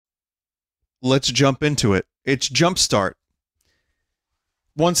let's jump into it. It's Jumpstart.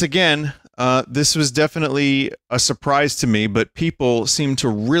 Once again, this was definitely a surprise to me, but people seem to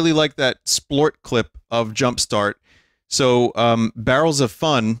really like that splort clip of Jumpstart. So, Barrels of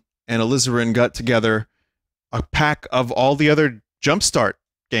Fun and Alizarin got together a pack of all the other Jumpstart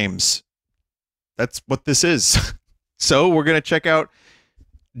games. That's what this is. So, we're going to check out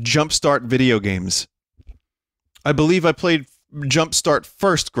Jumpstart video games. I believe I played Jumpstart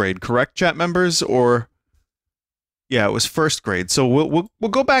first grade, correct, chat members? Or yeah, it was first grade. So we'll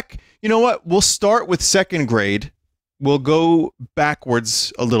go back. You know what? We'll start with second grade. We'll go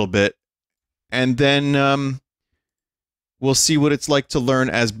backwards a little bit, and then we'll see what it's like to learn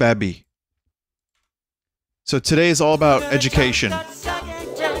as Baby. So today is all about education. We're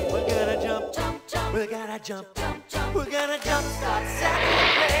gonna jump, jump, jump. We're gonna jump, jump, jump. We're gonna jumpstart second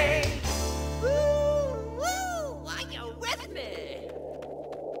grade. Woo, woo! Are you with me?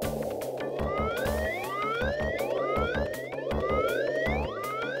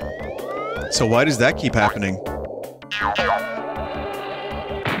 So why does that keep happening?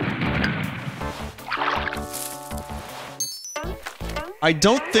 I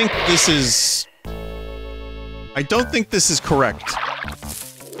don't think this is... I don't think this is correct.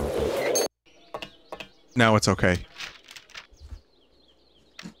 Now it's okay.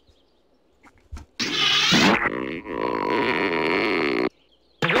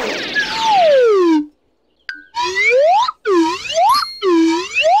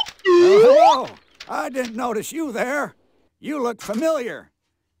 Hello! I didn't notice you there. You look familiar.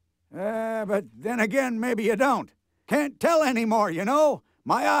 But then again, maybe you don't. Can't tell anymore, you know?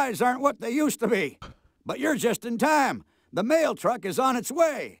 My eyes aren't what they used to be. But you're just in time. The mail truck is on its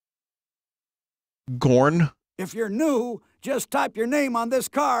way. Gorn? If you're new, just type your name on this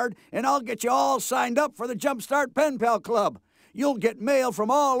card, and I'll get you all signed up for the Jumpstart Pen Pal Club. You'll get mail from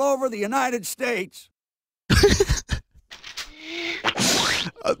all over the United States.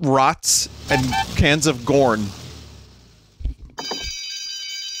 Rots and cans of Gorn.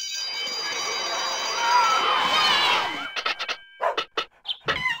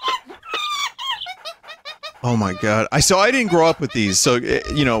 Oh my god. I didn't grow up with these, so,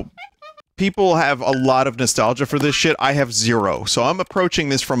 you know, people have a lot of nostalgia for this shit. I have zero. So I'm approaching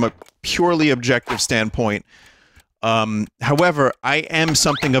this from a purely objective standpoint. However, I am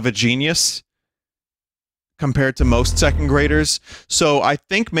something of a genius compared to most second graders, so I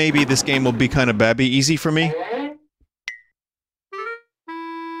think maybe this game will be kind of Baby easy for me.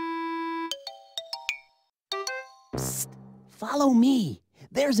 Psst, follow me.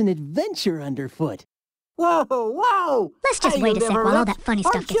 There's an adventure underfoot. Whoa, whoa! Let's just wait a sec while all that funny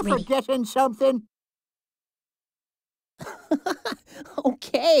stuff gets ready. Aren't you forgetting something?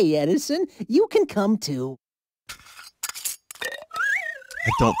 Okay, Edison, you can come too. I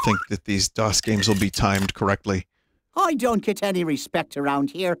don't think that these DOS games will be timed correctly. I don't get any respect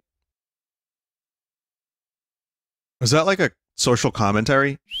around here. Was that like a social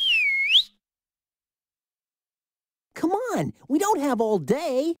commentary? Come on, we don't have all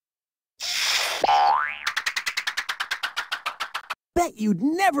day. Bet you'd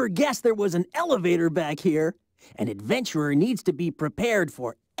never guess there was an elevator back here. An adventurer needs to be prepared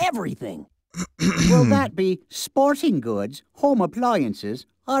for everything. Will that be sporting goods, home appliances,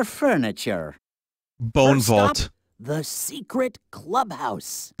 or furniture? Bone First Vault. stop, the secret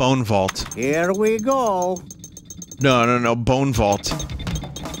clubhouse. Bone Vault. Here we go. No, Bone Vault.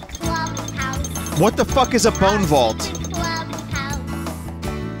 Clubhouse. What the fuck is a Bone Vault? Clubhouse.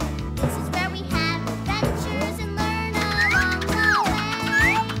 This is where we have adventures and learn along the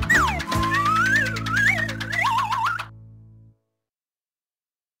way.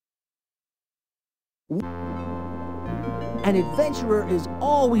 An adventurer is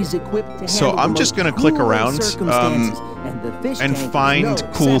always equipped to handle So I'm the just most gonna click cruel around, circumstances, and the fish and tank is find no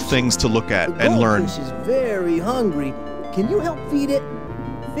cool exception. things to look at The and learn. goldfish is very hungry. Can you help feed it?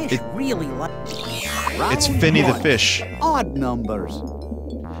 Fish really like. It's Vinny the fish. Odd numbers.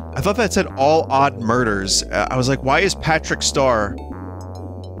 I thought that said all odd murders. I was like, why is Patrick Star?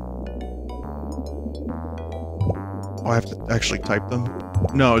 Oh, I have to actually type them?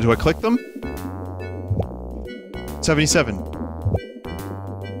 No, do I click them? 77.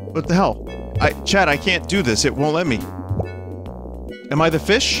 What the hell? Chad, I can't do this. It won't let me. Am I the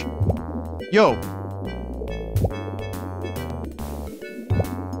fish? Yo.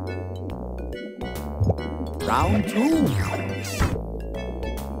 Round two.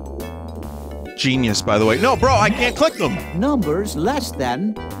 Genius, by the way. No, bro, I can't click them. Numbers less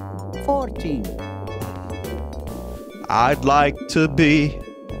than 14. I'd like to be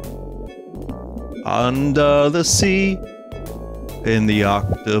under the sea. In the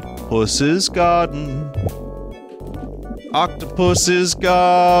octopus's garden. Octopus's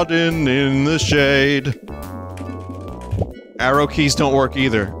garden in the shade. Arrow keys don't work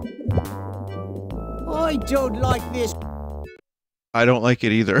either. I don't like this. I don't like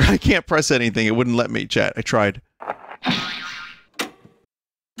it either. I can't press anything. It wouldn't let me, chat. I tried.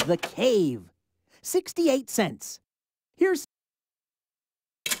 The cave. 68 cents. Here's...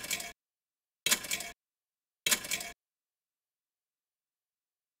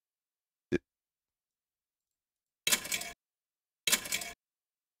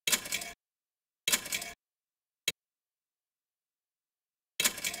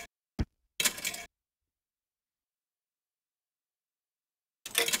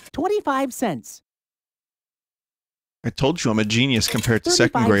 $0.25. I told you I'm a genius compared to 35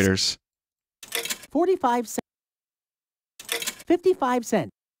 second graders. 45 cents. 55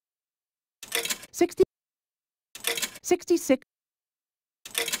 cents. 60. 66.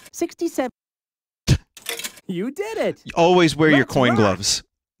 67. You did it. Always wear your Let's coin rock. gloves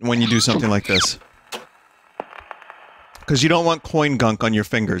when you do something like this. Because you don't want coin gunk on your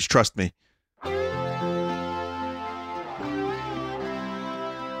fingers, trust me.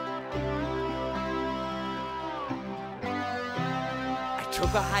 I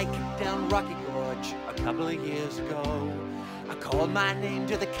took a hike down Rocky Gorge a couple of years ago. I called my name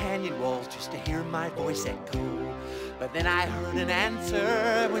to the canyon walls just to hear my voice echo. But then I heard an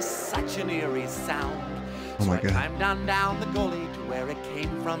answer with such an eerie sound. Oh my So I God. climbed on down the gully to where it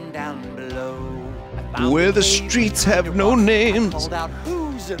came from down below. I found Where the way streets behind have a no rock. I names. called out,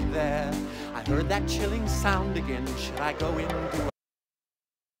 who's in there? I heard that chilling sound again. Should I go into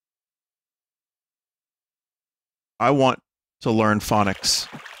I want to learn phonics.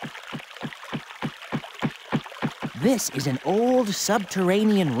 This is an old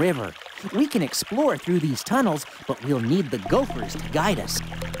subterranean river. We can explore through these tunnels, but we'll need the gophers to guide us.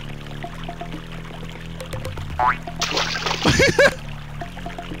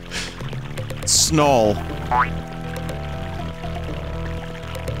 Snarl.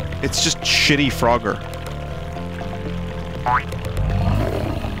 It's just shitty Frogger.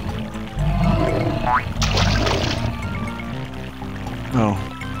 Oh.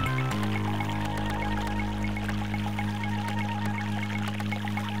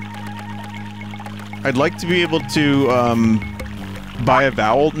 I'd like to be able to, buy a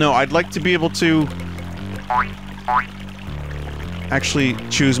vowel. No, I'd like to be able to actually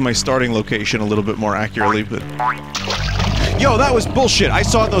choose my starting location a little bit more accurately, but... Yo, that was bullshit! I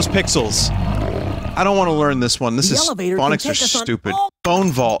saw those pixels! I don't want to learn this one. This The is... elevator can Phonics are take us on stupid. all-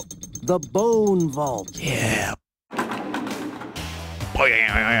 Bone Vault. The Bone Vault. Yeah.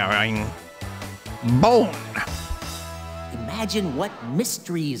 Bone. Imagine what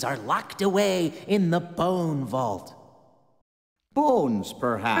mysteries are locked away in the Bone Vault. Bones,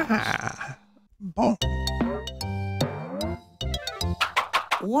 perhaps. Bone.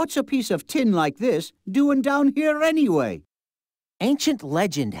 What's a piece of tin like this doing down here anyway? Ancient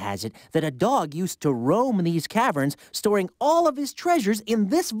legend has it that a dog used to roam these caverns, storing all of his treasures in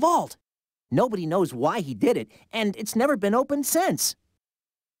this vault. Nobody knows why he did it, and it's never been opened since.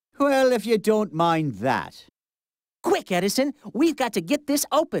 Well, if you don't mind that. Quick, Edison, we've got to get this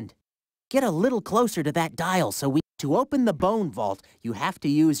opened. Get a little closer to that dial to open the Bone Vault, you have to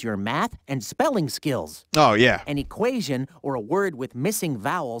use your math and spelling skills. Oh, yeah. An equation or a word with missing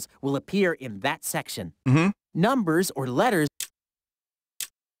vowels will appear in that section. Mm-hmm. Numbers or letters.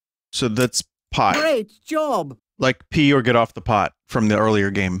 So that's pot. Great job. Like pee or get off the pot from the earlier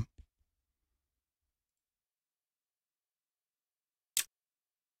game.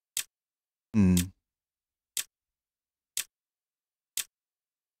 Hmm.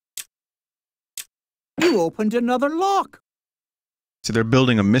 You opened another lock. So they're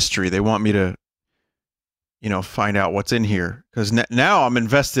building a mystery. They want me to, you know, find out what's in here. Because now I'm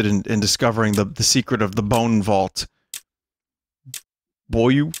invested in discovering the secret of the Bone Vault. Boy,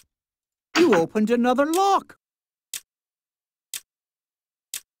 you... You opened another lock.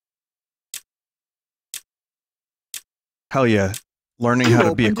 Hell yeah. Learning You how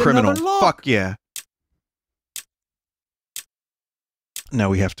to be a opened criminal. another lock. Fuck yeah. Now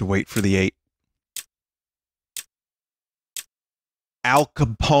we have to wait for the 8. Al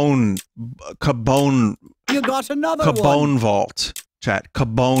Capone... Cabone... You got another one. Cabone Vault. Chat.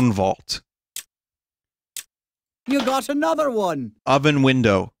 Cabone Vault. You got another one. Oven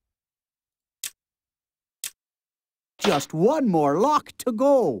window. Just one more lock to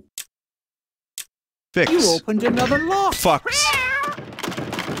go. Fix. You opened another lock. Fucks.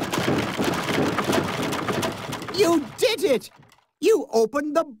 You did it. You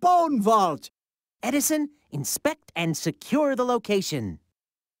opened the Bone Vault. Edison, Inspect and secure the location.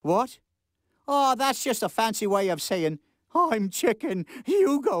 What? Oh, that's just a fancy way of saying, I'm chicken,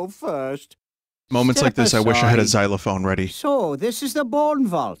 you go first. Moments like Step this, I wish I had a aside. xylophone ready. So, this is the bone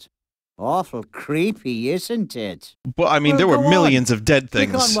vault. Awful creepy, isn't it? Well, I mean, Well, there were go on. millions of dead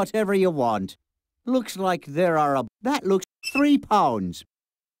Click on things. whatever you want. Looks like there are a... That looks 3 pounds.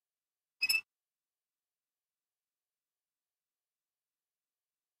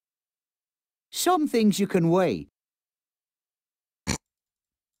 Some things you can weigh.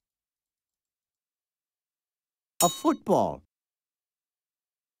 A football.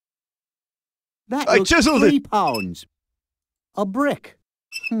 That I looks chiseled 3 it. pounds. A brick.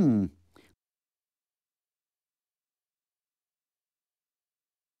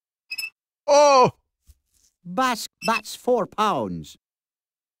 Oh! That's 4 pounds.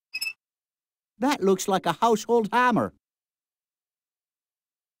 That looks like a household hammer.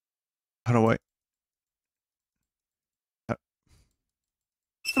 How do I...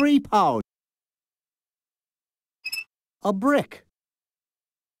 3 pounds. A brick.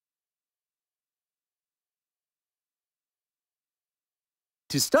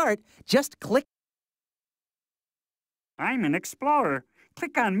 To start, just click. I'm an explorer.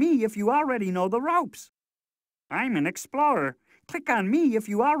 Click on me if you already know the ropes. I'm an explorer. Click on me if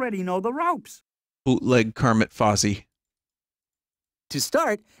you already know the ropes. Bootleg Kermit Fozzie. To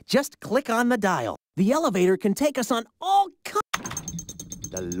start, just click on the dial. The elevator can take us on all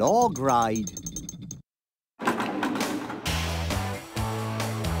The log ride. We're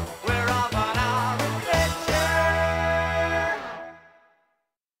off on our adventure.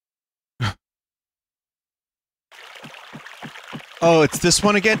 Oh, it's this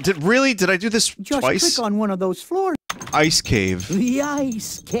one again? Did I do this Just twice? click on one of those floors. Ice Cave. the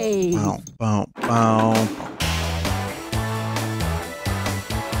ice cave. Bow, bow, bow.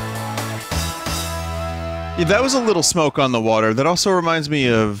 Yeah, that was a little smoke on the water. That also reminds me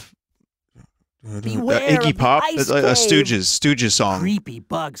of Beware Iggy of the Pop, ice a cave. Stooges song. Creepy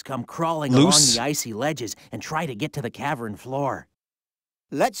bugs come crawling Loose. along the icy ledges and try to get to the cavern floor.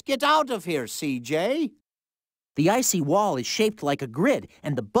 Let's get out of here, CJ. The icy wall is shaped like a grid,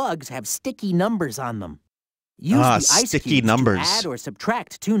 and the bugs have sticky numbers on them. Use the ice sticky cubes numbers. to add or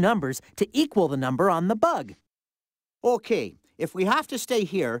subtract 2 numbers to equal the number on the bug. Okay, if we have to stay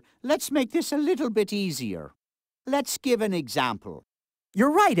here, let's make this a little bit easier. Let's give an example.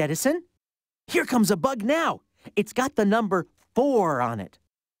 You're right, Edison. Here comes a bug now. It's got the number 4 on it.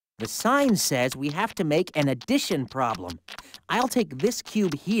 The sign says we have to make an addition problem. I'll take this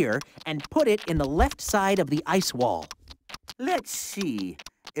cube here and put it in the left side of the ice wall. Let's see.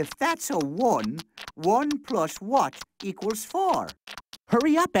 If that's a 1, 1 plus what equals 4?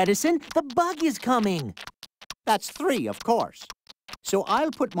 Hurry up, Edison. The bug is coming. That's 3, of course. So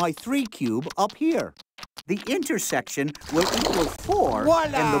I'll put my 3 cube up here. The intersection will equal 4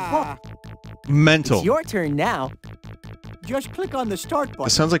 in the book. Mental. It's your turn now. Just click on the start button.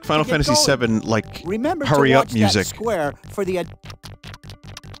 It sounds like Final to get Fantasy going. VII, like, Remember hurry to up watch music. that square for the...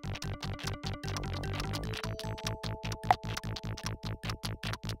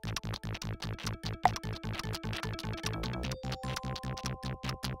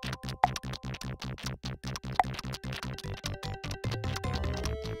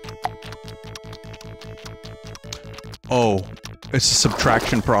 Oh, it's a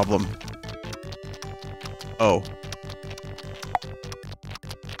subtraction problem. Oh.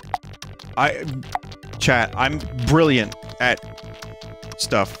 Chat, I'm brilliant at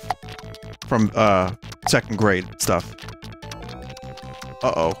stuff from, 2nd grade stuff.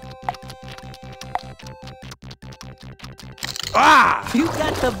 Uh-oh. Ah! You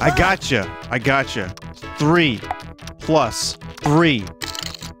got the bug. I gotcha. 3 plus 3.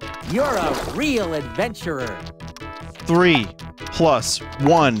 You're a real adventurer. 3 plus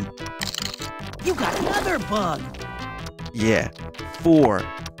 1. You got another bug. Yeah. 4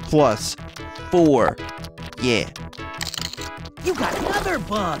 plus 4. Yeah. You got another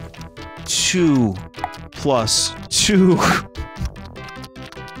bug. 2 plus 2.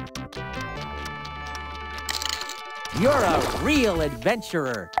 You're a real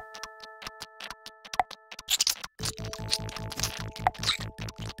adventurer.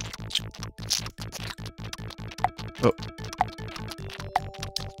 Oh.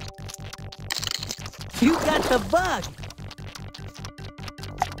 You got the bug.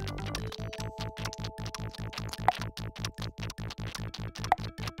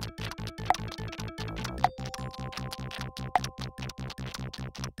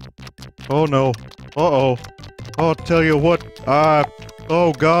 Oh no. Uh-oh. Oh, tell you what.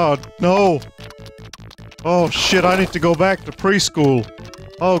 Oh God. No. Oh shit, I need to go back to preschool.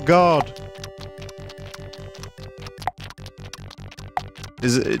 Oh God.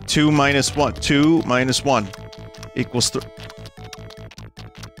 Is it 2 minus 1? 2 minus 1 equals 3.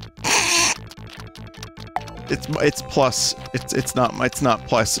 It's plus. It's not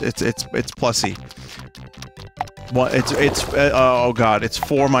plus. It's plusy. What? Oh god. It's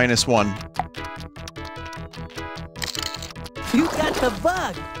 4 minus 1. You got the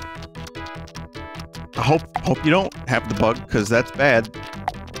bug. I hope you don't have the bug, because that's bad.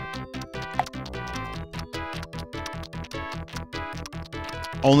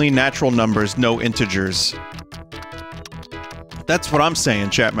 Only natural numbers, no integers. That's what I'm saying,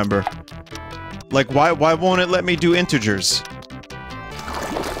 chat member. Like, why won't it let me do integers?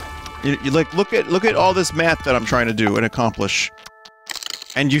 You like look at all this math that I'm trying to do and accomplish,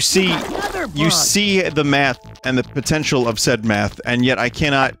 and you see the math and the potential of said math, and yet I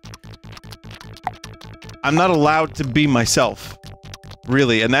cannot. I'm not allowed to be myself,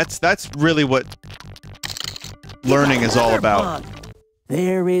 really, and that's really what learning is all about.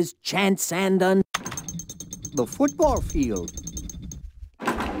 There is chance and The football field.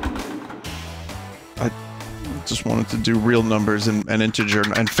 I just wanted to do real numbers and integer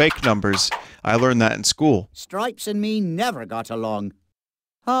and fake numbers. I learned that in school. Stripes and me never got along.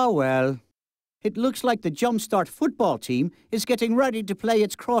 Oh well. It looks like the Jumpstart football team is getting ready to play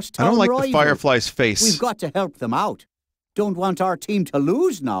its crosstown I don't like rival. the Firefly's face. We've got to help them out. Don't want our team to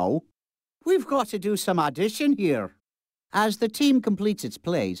lose now. We've got to do some addition here. As the team completes its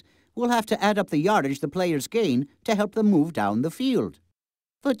plays, we'll have to add up the yardage the players gain to help them move down the field.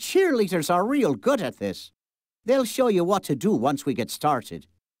 The cheerleaders are real good at this. They'll show you what to do once we get started.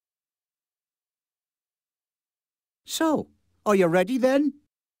 So, are you ready then?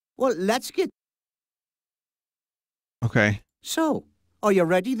 Well, let's get... Okay. So, are you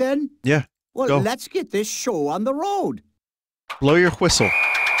ready then? Yeah. Well, go. let's get this show on the road. Blow your whistle.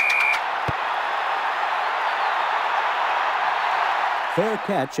 Fair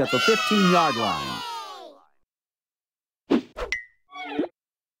catch at the 15-yard line.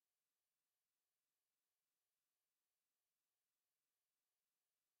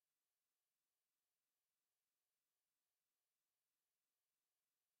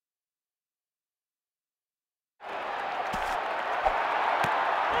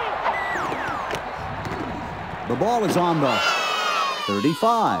 The ball is on the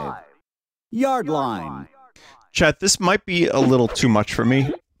 35-yard line. Chat, this might be a little too much for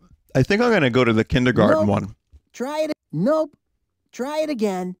me. I think I'm going to go to the kindergarten one. Try it. Nope. Try it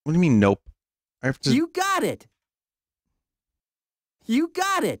again. What do you mean, nope? I have to... You got it. You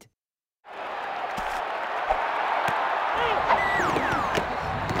got it.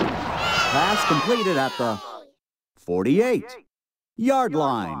 Pass completed at the 48-yard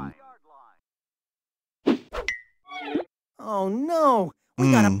line. Oh, no.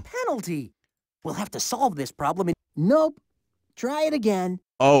 We got a penalty. We'll have to solve this problem. Nope. Try it again.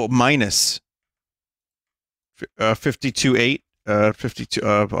 Oh, minus. 52-8.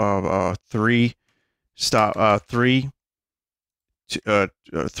 3. Stop. 3. 3.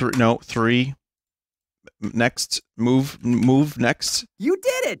 No, 3. Next. Move. Next. You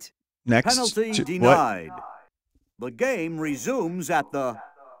did it. Next. Penalty denied. The game resumes at the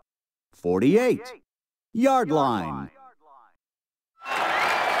 48-yard line.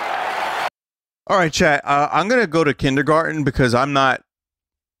 All right, chat. I'm gonna go to kindergarten because I'm not.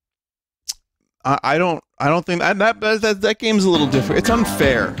 I don't think that game's a little different. It's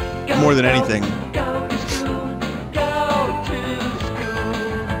unfair more than anything.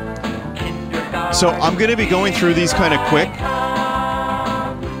 So I'm gonna be going through these kind of quick.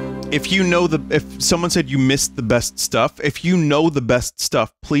 If someone said you missed the best stuff, if you know the best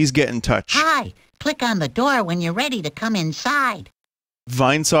stuff, please get in touch. Hi. Click on the door when you're ready to come inside.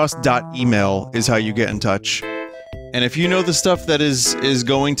 Vinesauce.email is how you get in touch. And if you know the stuff that is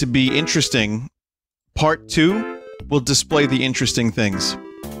going to be interesting, part 2 will display the interesting things.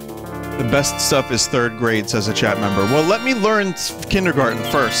 The best stuff is 3rd grade, says a chat member. Well, let me learn kindergarten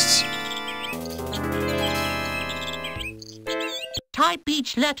first. Type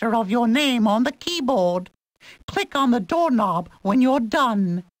each letter of your name on the keyboard. Click on the doorknob when you're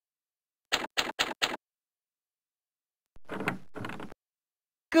done.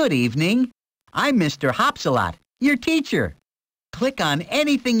 Good evening. I'm Mr. Hopsalot, your teacher. Click on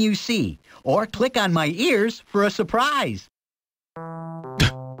anything you see, or click on my ears for a surprise.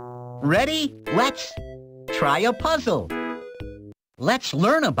 Ready? Let's try a puzzle. Let's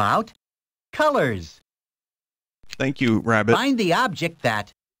learn about colors. Thank you, Rabbit. Find the object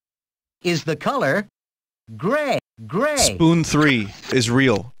that is the color gray. Spoon 3 is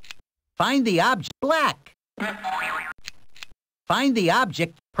real. Find the object black. Find the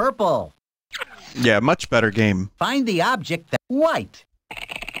object purple. Yeah, much better game. Find the object that white.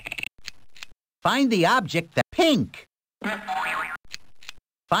 Find the object that pink.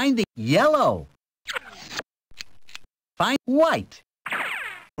 Find the yellow. Find white.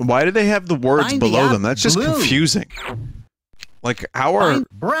 Why do they have the words Find the below them? That's just blue. confusing. Like, how are... Find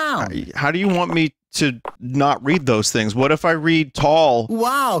brown. How do you want me to not read those things? What if I read tall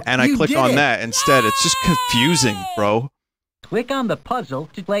Wow, and I you click did on it. that instead? It's just confusing, bro. Click on the puzzle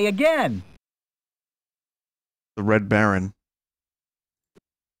to play again. The Red Baron.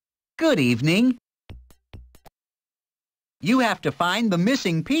 Good evening. You have to find the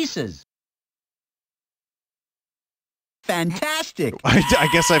missing pieces. Fantastic. I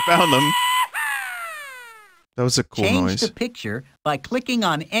guess I found them. That was a cool Change noise. the picture by clicking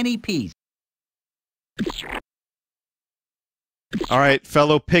on any piece. All right,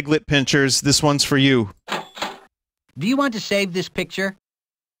 fellow piglet pinchers, this one's for you. Do you want to save this picture?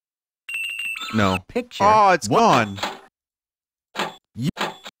 No. Picture. Oh, it's gone.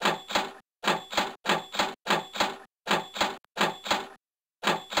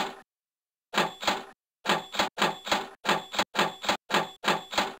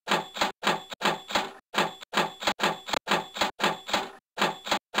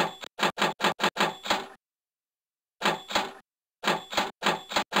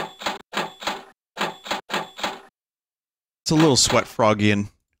 It's a little sweat froggian.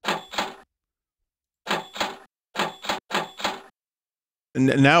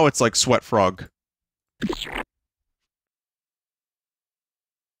 Now it's like sweat frog.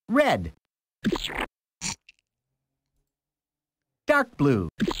 Red. Dark blue.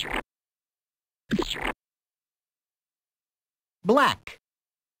 Black.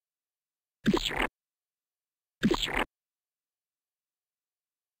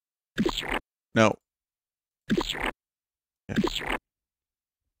 No. Yeah.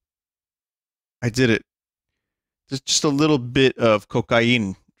 I did it. There's just a little bit of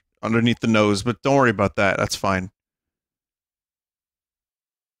cocaine underneath the nose, but don't worry about that. That's fine.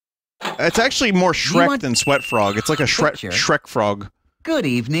 It's actually more Shrek than Sweat Frog. It's like a Shrek frog. Good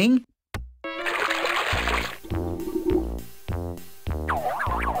evening.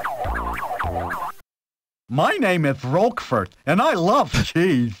 My name is Roquefort, and I love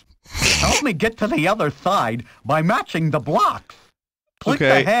cheese. Help me get to the other side by matching the blocks. Click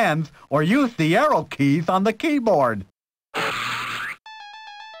the hands or use the arrow keys on the keyboard.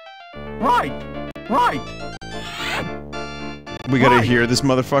 Right. We gotta hear this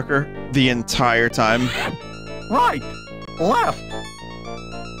motherfucker the entire time. Right. Left.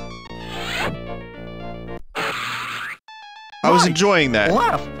 I was enjoying that.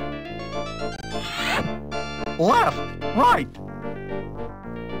 Left. Left. Right.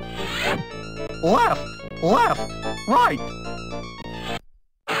 Left. Right.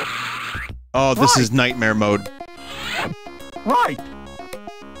 Oh, this is nightmare mode. Right.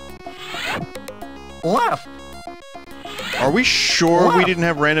 Left. Are we sure we didn't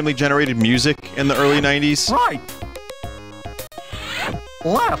have randomly generated music in the early 90s? Right.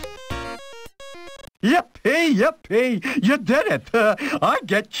 Left. Yippee. You did it. I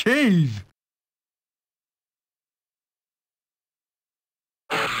get cheese.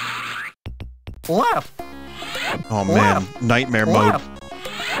 Left. Oh man, nightmare mode.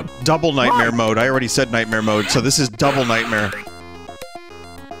 Double nightmare mode. I already said nightmare mode, so this is double nightmare.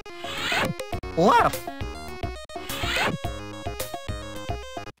 Left.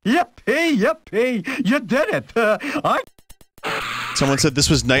 Yippee. You did it. Someone said this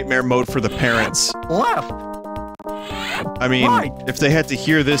was nightmare mode for the parents. Left. I mean, if they had to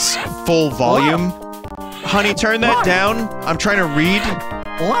hear this full volume, honey, turn that down. I'm trying to read.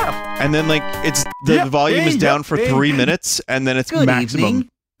 Left. And then like it's the volume is down for 3 minutes, and then it's Good maximum. evening.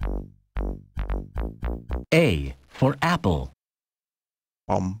 A for apple.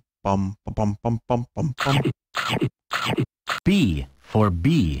 Bum bum bum bum bum bum bum. B for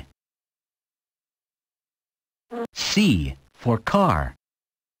bee. C for car.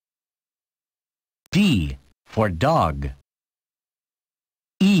 D for dog.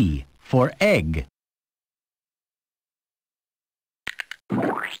 E for egg.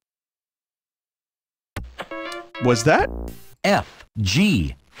 Was that? F,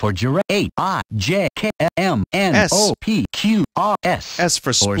 G for giraffe. H, I, J, K, M, N, S. O, P, Q, R, S. S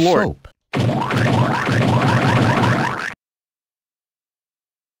for For splort. soap.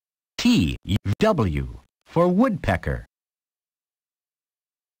 T, W for woodpecker.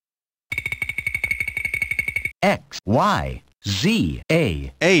 X, Y, Z,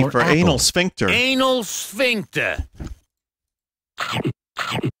 A. A for apple. anal sphincter. Anal sphincter.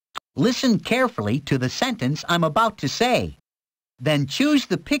 Listen carefully to the sentence I'm about to say. Then choose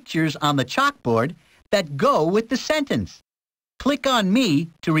the pictures on the chalkboard that go with the sentence. Click on me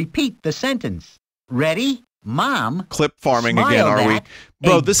to repeat the sentence. Ready? Mom. Clip farming again, are we?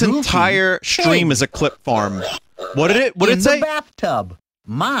 Bro, this entire stream is a clip farm. What did it say? In the bathtub.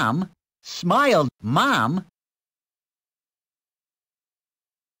 Mom smiled. Mom.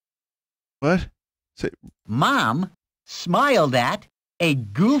 What? Mom smiled at a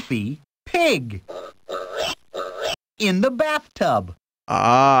goofy pig in the bathtub.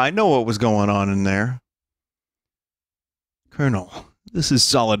 Ah, I know what was going on in there. Colonel, this is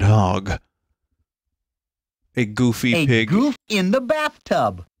solid hog. A goofy pig. A goof in the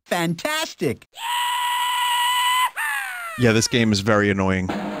bathtub. Fantastic. Yeah, this game is very annoying.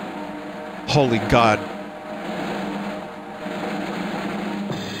 Holy God.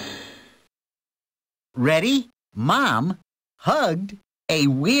 Ready? Mom hugged a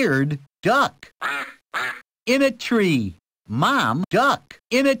weird duck in a tree. Mom duck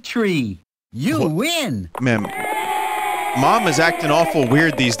in a tree. You win. Man, Mom is acting awful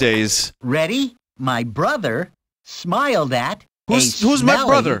weird these days. Ready? My brother smiled at who's my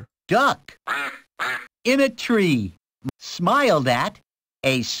brother? Duck in a tree. Smiled at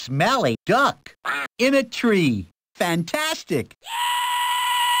a smelly duck in a tree. Fantastic.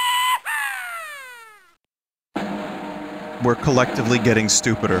 We're collectively getting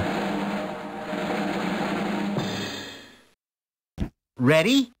stupider.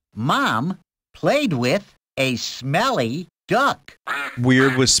 Ready? Mom played with a smelly duck.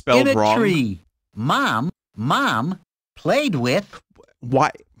 Weird was spelled in a wrong. Tree. Mom played with...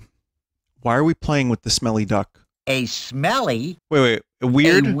 Why are we playing with the smelly duck? A smelly... Wait.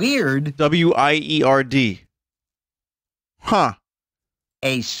 Weird? A weird... W-I-E-R-D. Huh.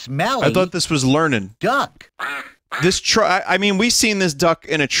 A smelly... I thought this was learning. Duck. I mean, we've seen this duck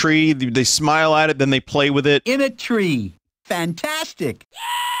in a tree. They smile at it, then they play with it. In a tree. Fantastic.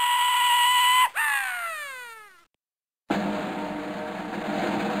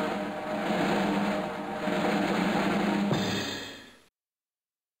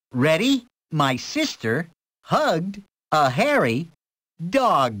 Ready? My sister hugged a hairy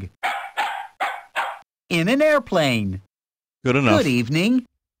dog in an airplane. Good enough. Good evening.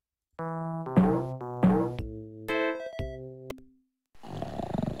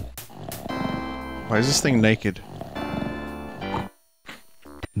 Why is this thing naked?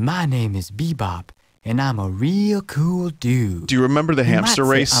 My name is Bebop, and I'm a real cool dude. Do you remember the hamster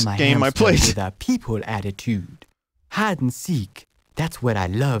race game I played? With a people attitude. Hide and seek, that's what I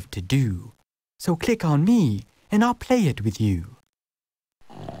love to do. So click on me, and I'll play it with you.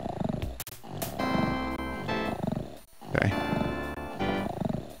 Okay.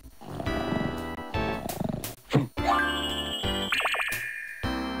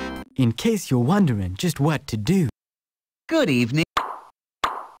 In case you're wondering just what to do. Good evening.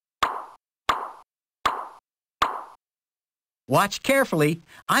 Watch carefully.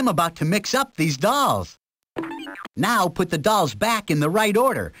 I'm about to mix up these dolls. Now put the dolls back in the right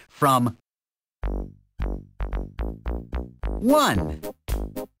order from 1,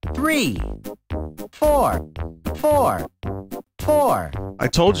 3, 4, 4, 4. I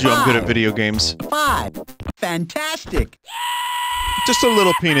told you I'm good at video games. 5. Fantastic. Just a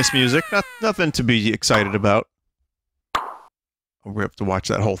little penis music. Nothing to be excited about. We have to watch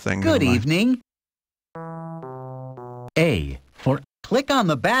that whole thing. Good evening. A for click on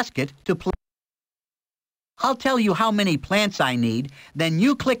the basket to play. I'll tell you how many plants I need, then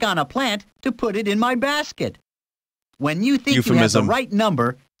you click on a plant to put it in my basket. When you think you have the right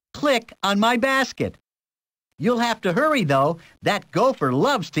number, click on my basket. You'll have to hurry, though. That gopher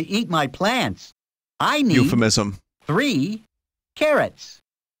loves to eat my plants. I need 3 carrots.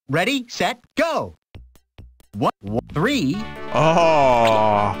 Ready, set, go. 1, 3.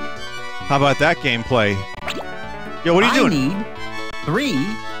 Oh, how about that gameplay? Yo, what are you doing? I need 3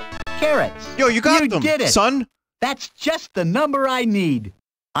 carrots. Yo, you got them, did it. son. That's just the number I need.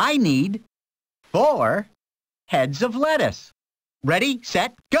 I need 4 heads of lettuce. Ready,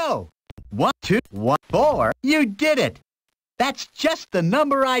 set, go. 1, 2, 1, 4. You did it. That's just the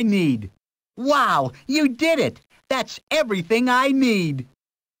number I need. Wow, you did it. That's everything I need.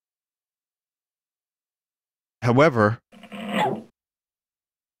 However,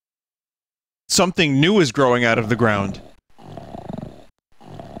 something new is growing out of the ground.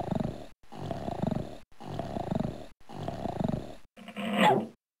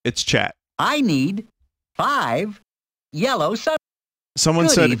 It's chat. I need 5 yellow sun. Someone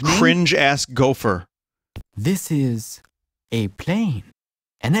said, cringe-ass gopher. This is a plane,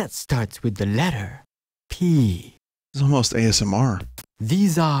 and that starts with the letter P. It's almost ASMR.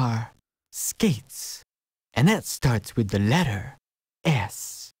 These are skates, and that starts with the letter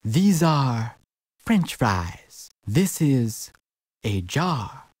S. These are French fries. This is a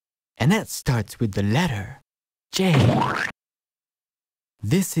jar, and that starts with the letter J.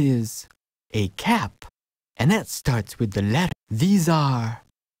 This is a cap, and that starts with the letter. These are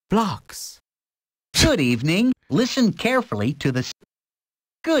blocks. Good evening. Listen carefully to the...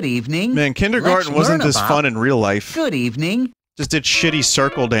 Good evening. Man, kindergarten wasn't this fun in real life. Good evening. Just did shitty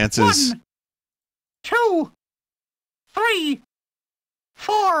circle dances. 1, 2, 3,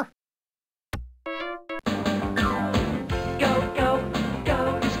 4. Go, go,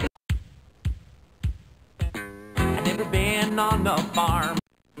 go. I've never been on the farm.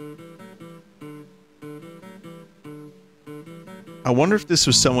 I wonder if this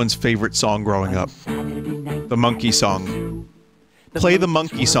was someone's favorite song growing up. The monkey song. Play the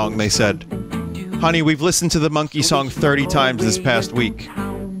monkey song, they said. Honey, we've listened to the monkey song 30 times this past week.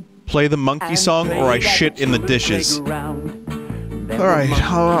 Play the monkey song or I shit in the dishes. Alright,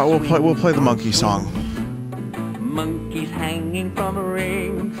 we'll play the monkey song. Monkeys hanging from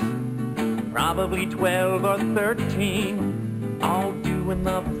rings, probably 12 or 13, all doing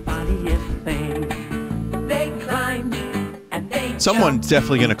the funniest thing. They climbed and they Someone's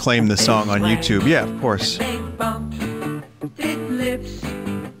definitely gonna claim this song on YouTube. Yeah, of course. they bumped, did lips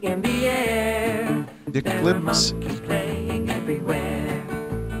in the air. Dick There were lips. monkeys playing everywhere.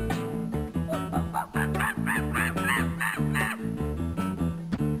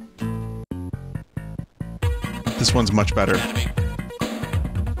 This one's much better.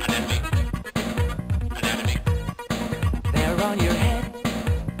 They're on your head,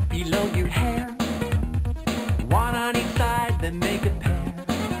 below your hair. One on each side, then make a pair.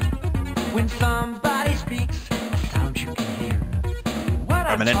 When somebody speaks, a sound you can hear. What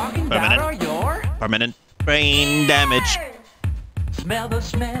I'm talking about are your Permanent brain damage. smell the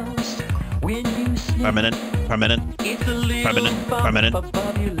smells when you sniff. Permanent It's a little permanent, bump permanent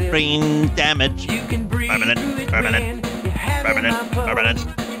above your lip. brain damage. You can breathe permanent, through it permanent, when you're having permanent, a pull. permanent,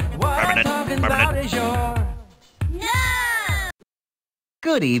 What I'm permanent, talking permanent. about is your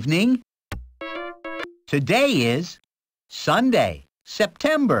Good evening. Today is Sunday,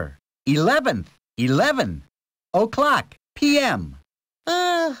 September 11th, 11 o'clock p.m.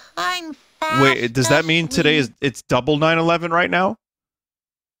 I'm fast. Wait, does that mean today is it's double 9/11 right now?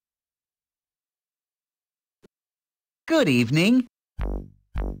 Good evening.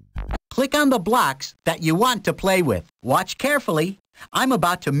 Click on the blocks that you want to play with. Watch carefully. I'm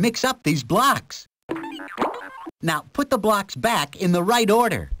about to mix up these blocks. Now put the blocks back in the right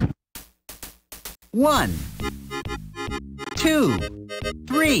order. 1, 2,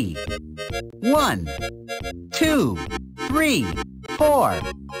 3. 1, 2, 3, 4,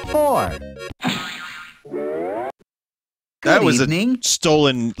 4. That was evening. a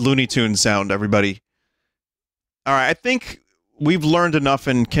stolen Looney Tunes sound, everybody. All right, I think we've learned enough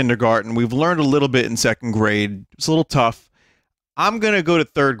in kindergarten. We've learned a little bit in second grade. It's a little tough. I'm going to go to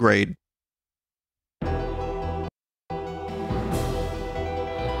third grade.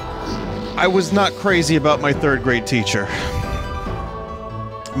 I was not crazy about my third grade teacher.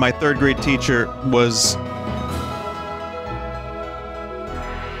 My third grade teacher was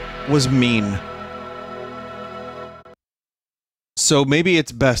mean. So maybe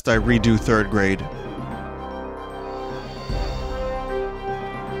it's best I redo third grade.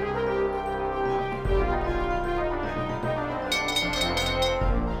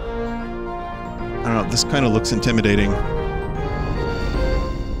 I don't know, this kind of looks intimidating.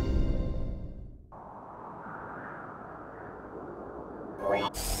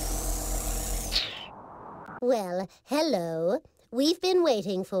 Well, hello. We've been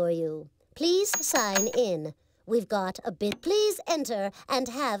waiting for you. Please sign in. We've got a bit. Please enter and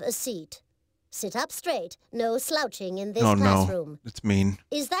have a seat. Sit up straight. No slouching in this classroom. No, it's mean.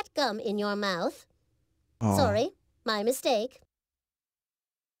 Is that gum in your mouth? Oh. Sorry, my mistake.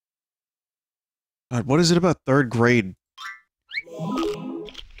 God, what is it about third grade?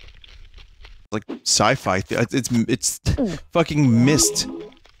 Like sci-fi. It's fucking Mist.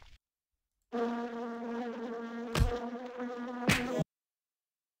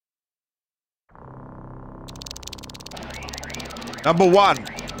 Number 1.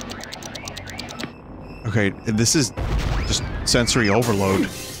 Okay, this is just sensory overload.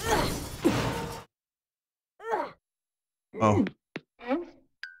 Oh.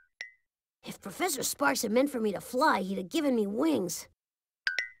 If Professor Sparks had meant for me to fly, he'd have given me wings.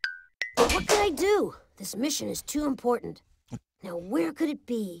 But what could I do? This mission is too important. Now, where could it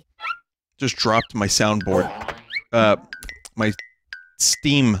be? Just dropped my soundboard. My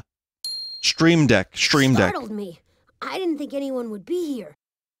Stream Deck. Startled me. I didn't think anyone would be here.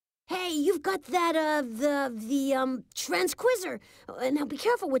 Hey, you've got that, the transquizzer. Now be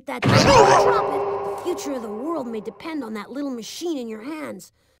careful with that thing. Don't drop it. The future of the world may depend on that little machine in your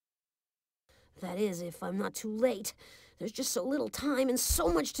hands. That is, if I'm not too late. There's just so little time and so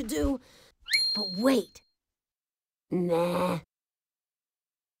much to do. But wait. Nah.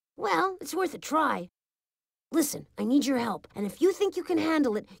 Well, it's worth a try. Listen, I need your help, and if you think you can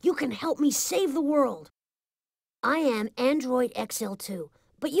handle it, you can help me save the world. I am Android XL2,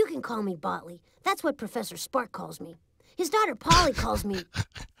 but you can call me Botley. That's what Professor Spark calls me. His daughter Polly calls me...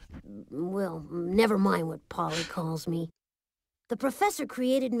 Well, never mind what Polly calls me. The professor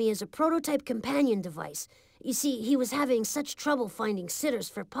created me as a prototype companion device. You see, he was having such trouble finding sitters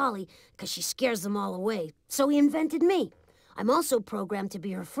for Polly because she scares them all away, so he invented me. I'm also programmed to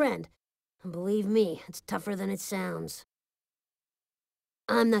be her friend. And believe me, it's tougher than it sounds.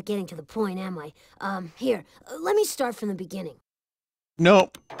 I'm not getting to the point, am I? Here, let me start from the beginning. No.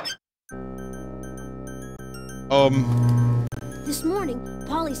 This morning,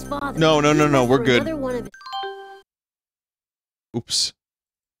 Polly's father... No, we're good. One of Oops.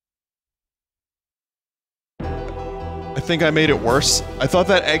 I think I made it worse. I thought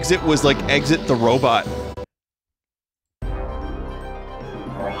that exit was like exit the robot.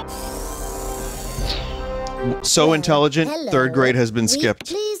 So intelligent, Hello. 3rd grade has been skipped.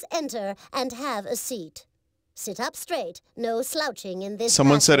 Please enter and have a seat. Sit up straight. No slouching in this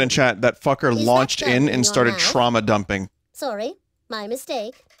Someone said in classroom. chat that fucker Is launched that gum in in and your started mouth? trauma dumping. Sorry, my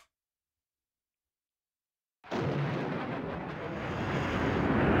mistake.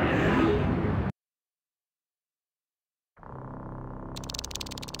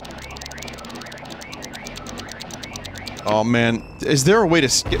 Oh man, is there a way to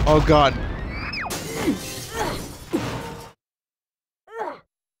skip? Oh god.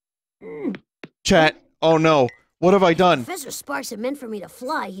 Chat. Oh no. What have I done? Professor Sparks had meant for me to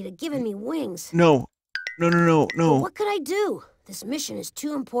fly. He'd have given me wings. No. No. But what could I do? This mission is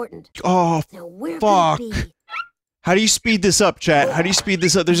too important. Oh, now, where fuck. could it be? How do you speed this up, chat? How do you speed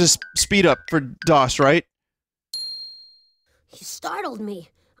this up? There's a speed up for DOS, right? You startled me.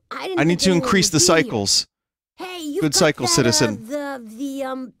 I I need to increase the cycles. Hey, you Good cycle, citizen.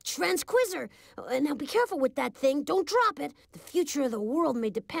 The transquizzer. Now be careful with that thing. Don't drop it. The future of the world may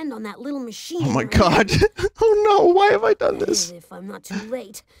depend on that little machine. Oh my god. Oh no, why have I done this? If I'm not too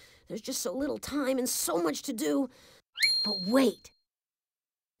late. There's just so little time and so much to do. But wait.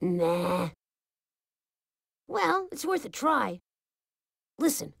 Nah. Well, it's worth a try.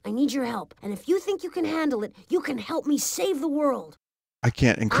 Listen, I need your help, and if you think you can handle it, you can help me save the world. I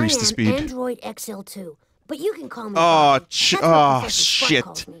can't increase the speed. I am Android XL2, but you can call me Oh, shit.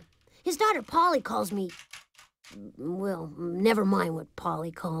 shit. His daughter Polly calls me... Well, never mind what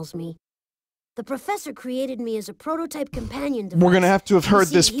Polly calls me. The professor created me as a prototype companion device. We're gonna have to have heard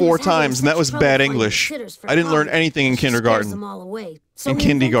this he was 4 having times, and that such was trouble bad finding English. sitters for I didn't learn Polly. anything in She scares kindergarten. them all away. So In he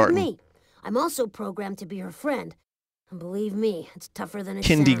invented kindergarten. me. I'm also programmed to be her friend. And believe me, it's tougher than it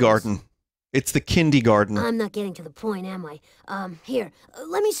Kindergarten. sounds. It's the kindergarten. I'm not getting to the point, am I? Here,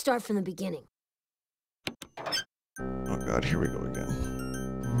 let me start from the beginning. Oh god, here we go again.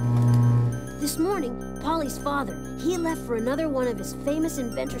 This morning, Polly's father, he left for another one of his famous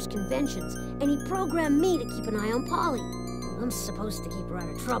inventors' conventions, and he programmed me to keep an eye on Polly. I'm supposed to keep her out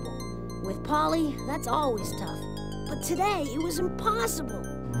of trouble. With Polly, that's always tough. But today, it was impossible.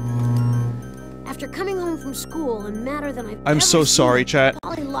 After coming home from school and madder than I've I'm ever so seen, sorry, chat.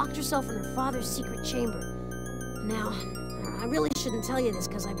 Polly locked herself in her father's secret chamber. Now, I really shouldn't tell you this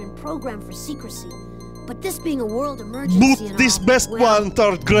because I've been programmed for secrecy. But this being a world emergency and this all, best well, one,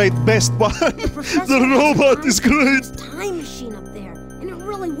 3rd grade, best one. The robot is great. time machine up there, and it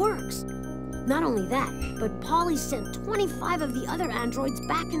really works. Not only that, but Polly sent 25 of the other androids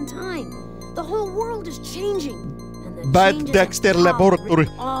back in time. The whole world is changing, and the Bad changes Dexter have power Laboratory.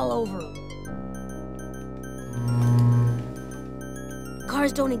 written all over 'em.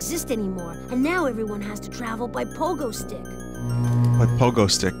 Cars don't exist anymore, and now everyone has to travel by pogo stick. What pogo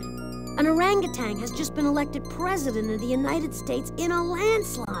stick? An orangutan has just been elected president of the United States in a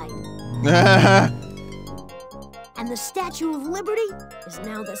landslide. And the Statue of Liberty is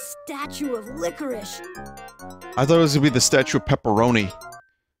now the Statue of Licorice. I thought it was gonna be the statue of pepperoni.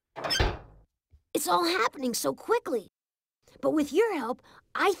 It's all happening so quickly. But with your help,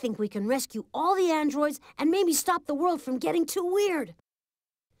 I think we can rescue all the androids and maybe stop the world from getting too weird.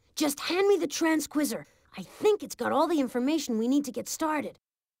 Just hand me the transquizzer. I think it's got all the information we need to get started.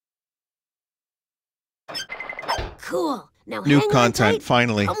 Cool. Now New hang on content, tight.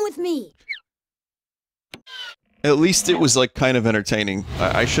 finally. Come with me. At least it was like kind of entertaining.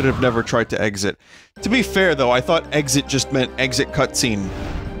 I should have never tried to exit. To be fair though, I thought exit just meant exit cutscene.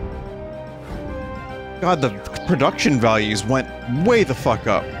 God, the production values went way the fuck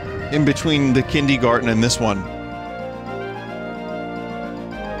up in between the kindergarten and this one.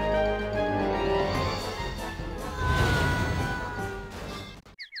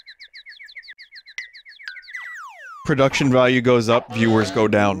 Production value goes up, viewers go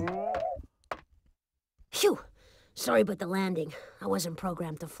down. Phew. Sorry about the landing. I wasn't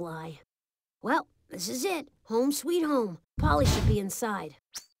programmed to fly. Well, this is it. Home sweet home. Polly should be inside.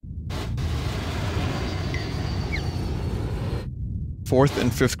 4th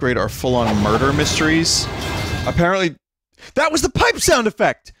and 5th grade are full-on murder mysteries. Apparently, that was the pipe sound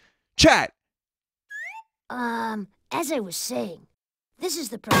effect! Chat! As I was saying, this is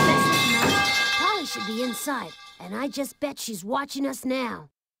the professor's night. Polly should be inside, and I just bet she's watching us now.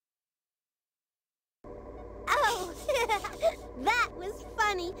 Oh, that was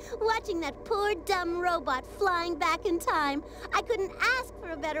funny, watching that poor dumb robot flying back in time. I couldn't ask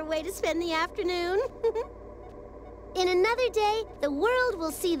for a better way to spend the afternoon. In another day, the world will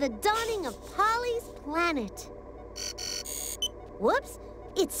see the dawning of Polly's planet. Whoops,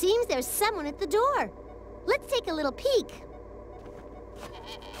 it seems there's someone at the door. Let's take a little peek.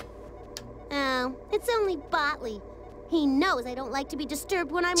 Oh, it's only Botley. He knows I don't like to be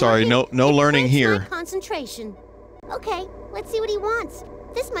disturbed when I'm Sorry, working. no learning here. My concentration. Okay, let's see what he wants.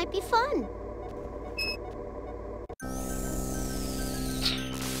 This might be fun.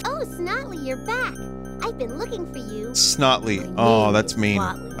 Oh, Snotley, you're back. I've been looking for you. Snotley. Oh, that's mean.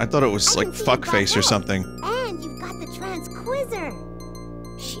 I thought it was like fuckface or something. And you've got the transquizzer.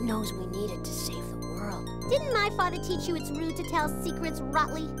 She knows we need it to save the world. Didn't my father teach you it's rude to tell secrets,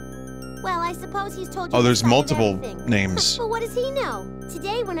 Rotley? Well, I suppose he's told you. Oh, there's inside of multiple everything. names. But what does he know?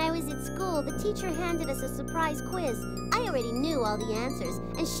 Today, when I was at school, the teacher handed us a surprise quiz. I already knew all the answers,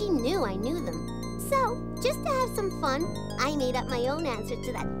 and she knew I knew them. So, just to have some fun, I made up my own answer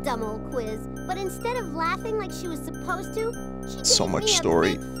to that dumb old quiz. But instead of laughing like she was supposed to, she gave So much me a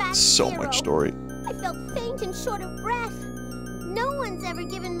story. big, fat So zero. much story. I felt faint and short of breath. No one's ever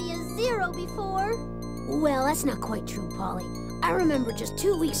given me a 0 before. Well, that's not quite true, Polly. I remember just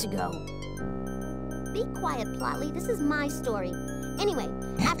 2 weeks ago. Be quiet, Plotley. This is my story. Anyway,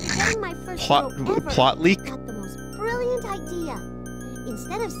 after getting my first Plot zero ever, plot leak? I got the most brilliant idea.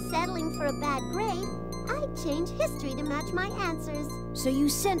 Instead of settling for a bad grade, I changed history to match my answers. So you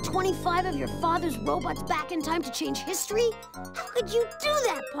sent 25 of your father's robots back in time to change history? How could you do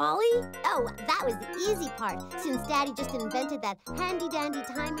that, Polly? Oh, that was the easy part, since Daddy just invented that handy-dandy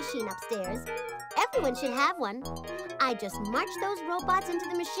time machine upstairs. Everyone should have one. I just marched those robots into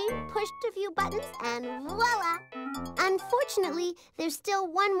the machine, pushed a few buttons, and voila! Unfortunately, there's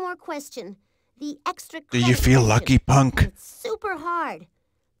still one more question. The extra Do you credit feel question. lucky, punk? It's super hard.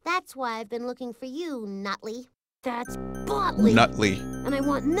 That's why I've been looking for you, Notley. That's Botley. Nutley. And I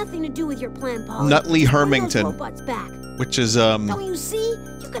want nothing to do with your plan, Polly. Nutley Just bring those Hermington. robots back. Which is, Don't you see?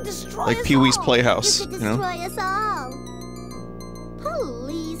 You could destroy like us Pee-wee's all. Playhouse, You could you know? destroy us all.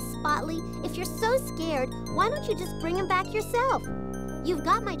 Please, Spotley, if you're so scared, why don't you just bring him back yourself? You've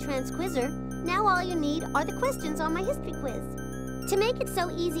got my transquizzer. Now all you need are the questions on my history quiz. To make it so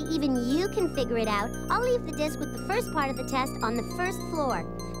easy even you can figure it out, I'll leave the disc with the first part of the test on the first floor.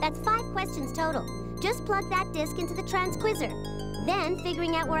 That's 5 questions total. Just plug that disc into the transquizzer. Then,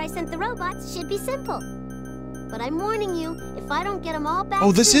 figuring out where I sent the robots should be simple. But I'm warning you, if I don't get them all back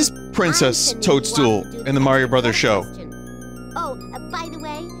Oh, this soon, is Princess I'm sending you off Toadstool to do in the Mario Brothers show. question. Oh, by the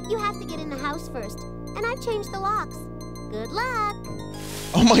way, you have to get in the house first. And I've changed the locks. Good luck!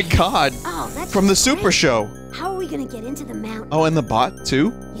 Oh my god! Oh, that's From the great. Super Show! How are we gonna get into the mountain? Oh, and the bot,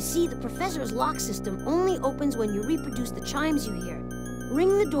 too? You see, the professor's lock system only opens when you reproduce the chimes you hear.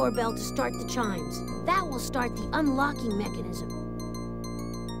 Ring the doorbell to start the chimes. That will start the unlocking mechanism.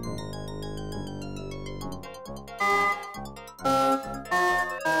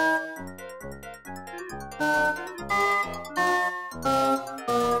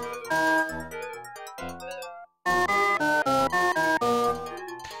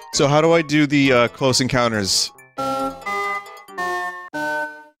 So how do I do the Close Encounters?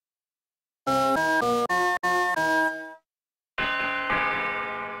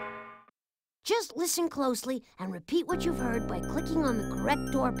 Just listen closely and repeat what you've heard by clicking on the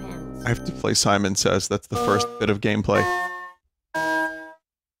correct door panels. I have to play Simon Says. That's the first bit of gameplay.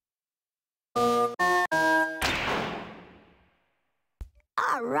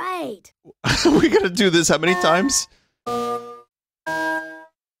 All right. We gotta do this how many times?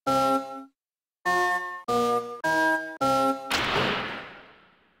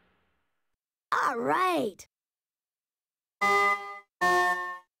 All right.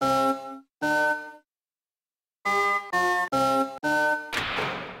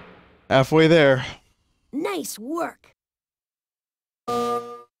 Halfway there. Nice work.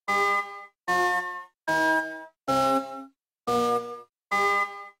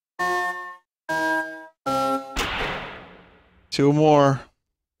 2 more.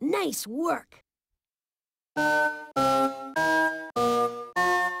 Nice work.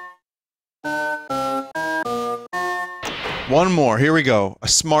 One more. Here we go. A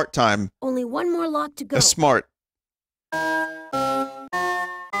smart time. Only one more lock to go. A smart.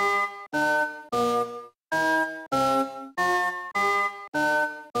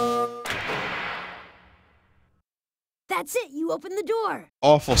 That's it. You open the door.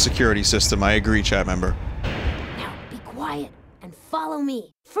 Awful security system. I agree, chat member. Now, be quiet and follow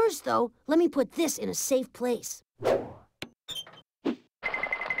me. First, though, let me put this in a safe place.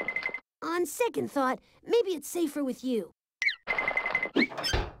 On second thought, maybe it's safer with you.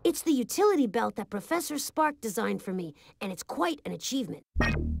 It's the utility belt that Professor Spark designed for me, and it's quite an achievement.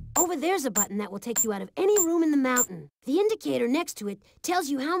 Over there's a button that will take you out of any room in the mountain. The indicator next to it tells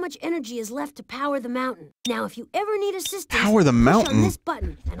you how much energy is left to power the mountain. Now, if you ever need assistance, power the push mountain? on this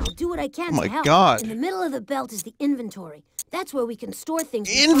button, and I'll do what I can Oh to my help. God. In the middle of the belt is the inventory. That's where we can store things.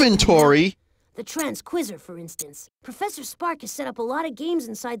 Inventory? The transquizer, for instance. Professor Spark has set up a lot of games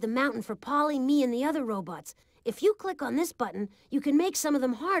inside the mountain for Polly, me, and the other robots. If you click on this button, you can make some of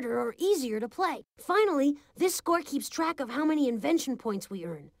them harder or easier to play. Finally, this score keeps track of how many invention points we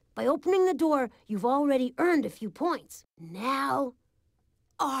earn. By opening the door, you've already earned a few points. Now,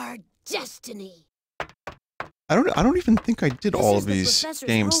 our destiny. I don't even think I did all of these Professor's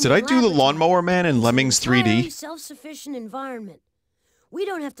games. home Did I and do the laboratory. Lawnmower Man and Lemmings Entirely 3D? self-sufficient environment. We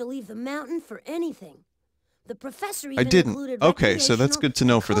don't have to leave the mountain for anything. The professor even I didn't. included Okay, so that's recreational good to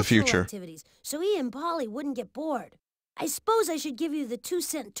know and for the cultural future. activities, so he and Polly wouldn't get bored. I suppose I should give you the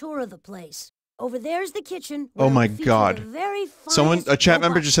 2-cent tour of the place. Over there's the kitchen. Oh where my we feature God. the very Someone, a finest chat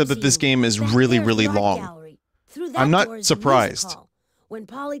member robot just said that this museum. game is Back really, there's really the art long. gallery. Through that I'm not door is the music surprised. hall. When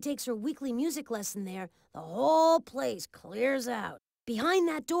Polly takes her weekly music lesson there, the whole place clears out. Behind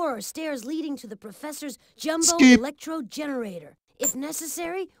that door are stairs leading to the professor's jumbo Skip. electro generator. If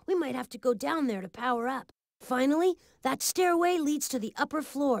necessary, we might have to go down there to power up. Finally, that stairway leads to the upper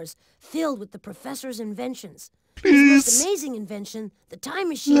floors, filled with the professor's inventions. His most amazing invention, the time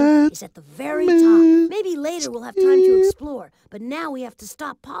machine, is at the very top. Maybe later we'll have time to explore, but now we have to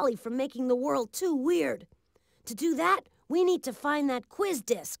stop Polly from making the world too weird. To do that, we need to find that quiz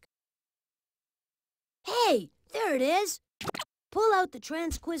disc. Hey, there it is. Pull out the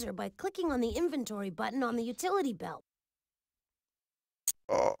transquizer by clicking on the inventory button on the utility belt.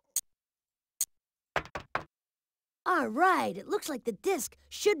 All right, it looks like the disc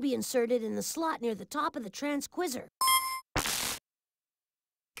should be inserted in the slot near the top of the transquizer.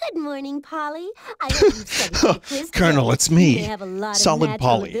 Good morning, Polly. I hope you've studied for the quiz today. Colonel, it's You me. may have a lot Solid of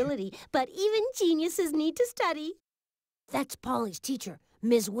natural Polly. ability, but even geniuses need to study. That's Polly's teacher,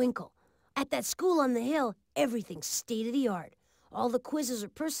 Ms. Winkle. At that school on the hill, everything's state-of-the-art. All the quizzes are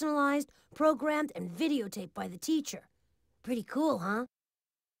personalized, programmed, and videotaped by the teacher. Pretty cool, huh?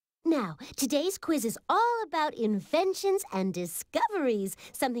 Now, today's quiz is all about inventions and discoveries,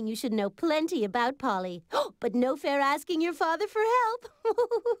 something you should know plenty about, Polly. But no fair asking your father for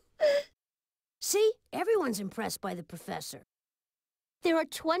help. See, everyone's impressed by the professor. There are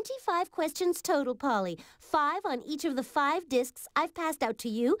 25 questions total, Polly. 5 on each of the 5 discs I've passed out to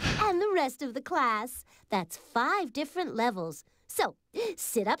you and the rest of the class. That's 5 different levels. So,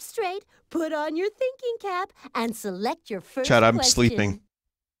 sit up straight, put on your thinking cap, and select your first Chat, I'm question. sleeping.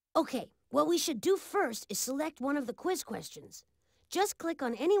 Okay, what we should do first is select one of the quiz questions. Just click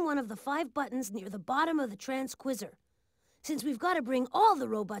on any one of the 5 buttons near the bottom of the transquizer. Since we've got to bring all the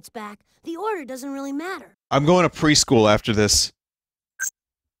robots back, the order doesn't really matter. I'm going to preschool after this.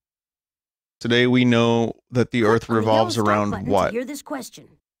 Today we know that the Earth Click on the revolves yellow start around button to what? hear this question.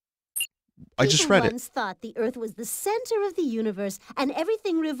 I just People read it. once thought the Earth was the center of the universe and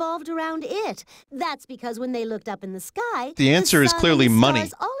everything revolved around it. That's because when they looked up in the sky, The answer is sun clearly and the money.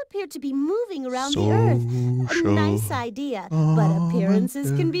 stars all appeared to be moving around the Earth. A nice idea, but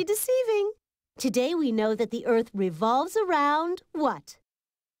appearances can be deceiving. Today we know that the Earth revolves around what?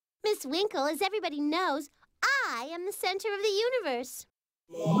 Miss Winkle, as everybody knows, I am the center of the universe.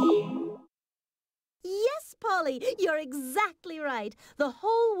 Yes, Polly, you're exactly right. The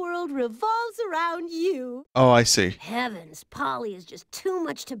whole world revolves around you. Oh, I see. Heavens, Polly is just too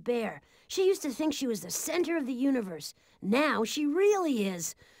much to bear. She used to think she was the center of the universe. Now she really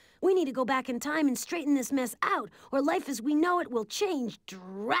is. We need to go back in time and straighten this mess out, or life as we know it will change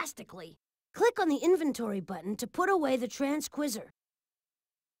drastically. Click on the inventory button to put away the transquizer.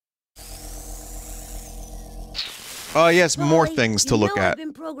 Oh, yes, more Polly, things to look I've at.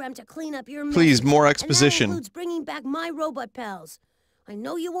 been programmed to clean up your Please, messes, more And that exposition. includes bringing back my robot pals. I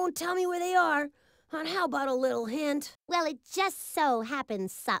know you won't tell me where they are. And how about a little hint? Well, it just so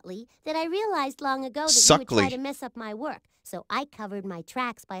happens, Sutley, that I realized long ago that you would Suckley. try to mess up my work. So I covered my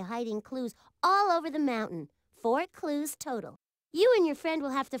tracks by hiding clues all over the mountain. 4 clues total. You and your friend will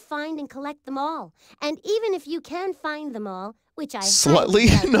have to find and collect them all. And even if you can find them all, which I highly Slutly?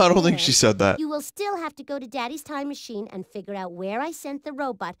 doubt No, I you don't think can, she said that. you will still have to go to Daddy's time machine and figure out where I sent the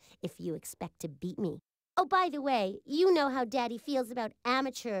robot if you expect to beat me. Oh, by the way, you know how Daddy feels about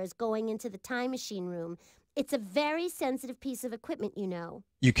amateurs going into the time machine room. It's a very sensitive piece of equipment, you know.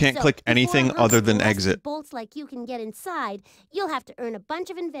 You can't So, click before anything hunks other of than rusty exit. bolts like you can get inside, you'll have to earn a bunch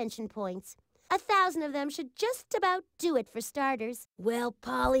of invention points. 1,000 of them should just about do it for starters. Well,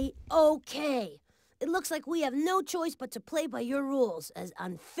 Polly, okay. It looks like we have no choice but to play by your rules, as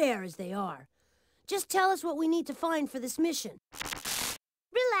unfair as they are. Just tell us what we need to find for this mission.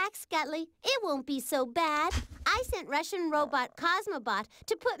 Relax, Scutley. It won't be so bad. I sent Russian robot Cosmobot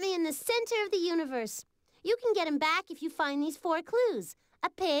to put me in the center of the universe. You can get him back if you find these 4 clues. A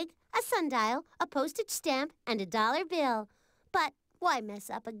pig, a sundial, a postage stamp, and a $1 bill. But why mess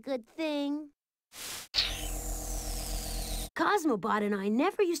up a good thing? Cosmobot and I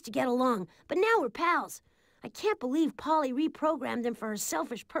never used to get along, but now we're pals. I can't believe Polly reprogrammed him for her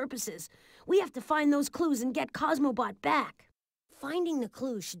selfish purposes. We have to find those clues and get Cosmobot back. Finding the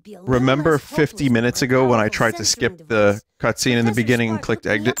clues should be a little Remember less 50 hopeless minutes with our ago when I powerful tried to censoring skip the device. cutscene in the Professor beginning and Spark clicked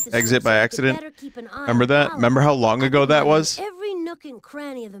hooked me up the exit by script so I could accident? better keep an eye Remember on that? Polly. Remember how long ago I've that been was? in every nook and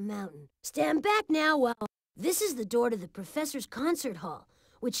cranny of the mountain. Stand back now while... This is the door to the professor's concert hall,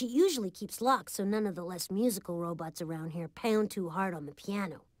 which he usually keeps locked so none of the less musical robots around here pound too hard on the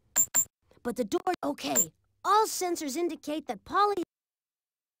piano. But the door... Okay, all sensors indicate that Polly...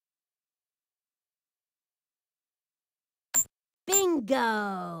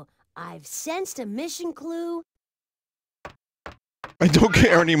 Bingo! I've sensed a mission clue. I don't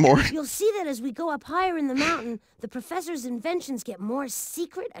care anymore. You'll see that as we go up higher in the mountain, the professor's inventions get more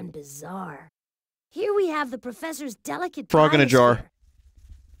secret and bizarre. Here we have the professor's delicate Frog in a jar. biosphere.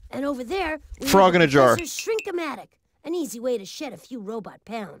 And over there, we Frog have in the a jar. professor's Shrink-O-Matic, an easy way to shed a few robot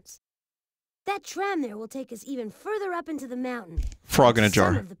pounds. That tram there will take us even further up into the mountain. Frog in a with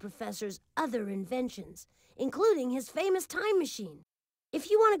Some jar. of the professor's other inventions, including his famous time machine. If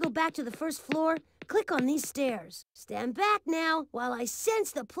you want to go back to the first floor, click on these stairs. Stand back now while I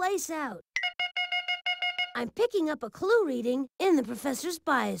sense the place out. I'm picking up a clue reading in the professor's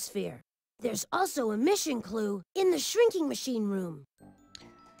biosphere. There's also a mission clue in the shrinking machine room.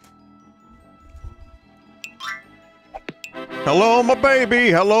 Hello, my baby.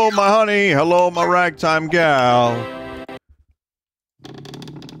 Hello, my honey. Hello, my ragtime gal.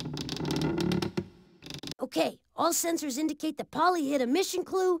 Okay, all sensors indicate that Polly hit a mission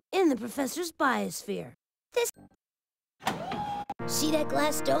clue in the professor's biosphere. See that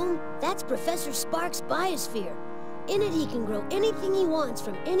glass dome? That's Professor Spark's biosphere. In it, he can grow anything he wants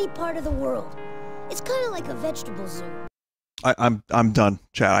from any part of the world. It's kind of like a vegetable zoo. I'm done,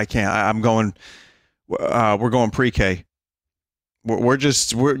 Chad. I can't. I'm going. We're going pre-K. We're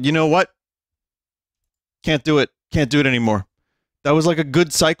you know what? Can't do it. Can't do it anymore. That was like a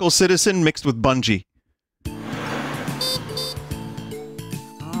good Cycle Citizen mixed with Bungie.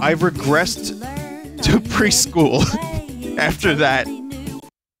 I've regressed to preschool after that.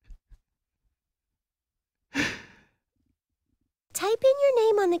 Type in your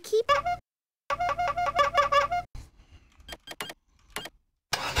name on the keypad.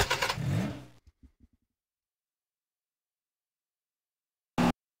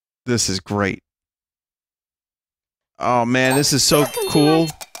 This is great. Oh man, this is so cool.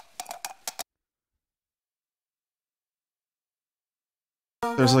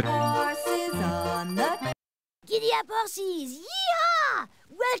 There's like Giddy up, horses! Yeehaw!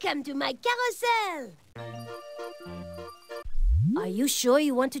 Welcome to my carousel! Are you sure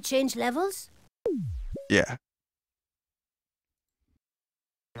you want to change levels? yeah.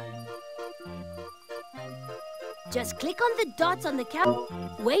 Just click on the dots on the cow.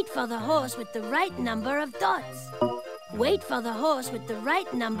 Wait for the horse with the right number of dots. Wait for the horse with the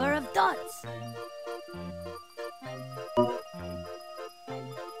right number of dots.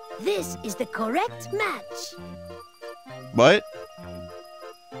 This is the correct match. What?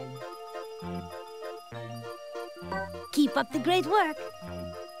 Keep up the great work.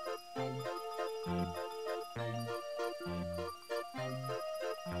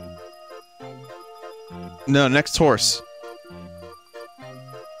 No, next horse.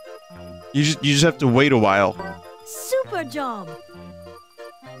 You just have to wait a while. Super job.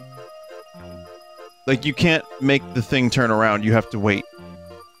 Like, you can't make the thing turn around. You have to wait.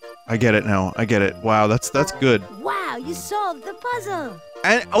 I get it now. I get it. Wow, that's good. Wow, you solved the puzzle.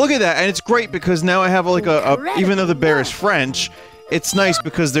 And look at that. And it's great because now I have like even though the bear is French, it's nice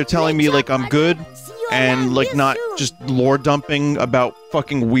because they're telling me like I'm good and like not just lore dumping about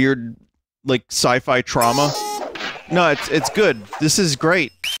fucking weird like sci-fi trauma. No, it's good. This is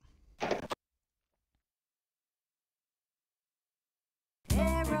great.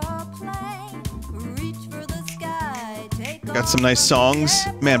 Got some nice songs.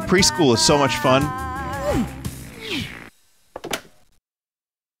 Man, preschool is so much fun.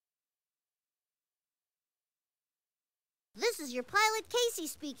 This is your pilot Casey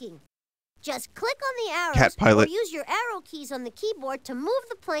speaking. Just click on the arrows Cat pilot. or use your arrow keys on the keyboard to move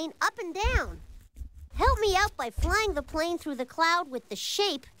the plane up and down. Help me out by flying the plane through the cloud with the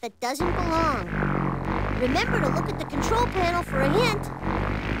shape that doesn't belong. Remember to look at the control panel for a hint.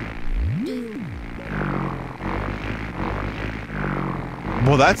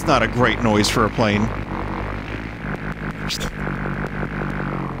 Well, that's not a great noise for a plane.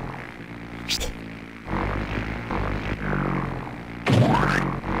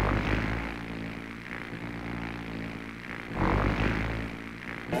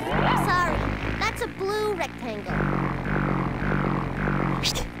 Sorry, that's a blue rectangle.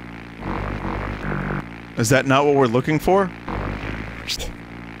 Is that not what we're looking for?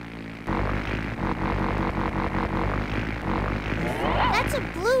 That's a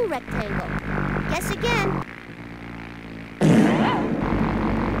blue rectangle. Guess again.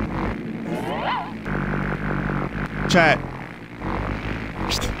 Chat.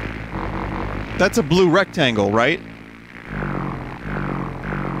 That's a blue rectangle, right?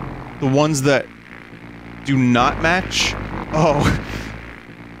 The ones that do not match? Oh.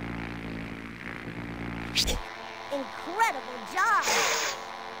 Incredible job!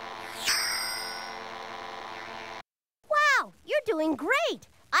 Wow, you're doing great!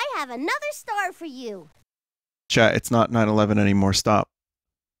 I have another star for you. Chat, it's not 9/11 anymore. Stop.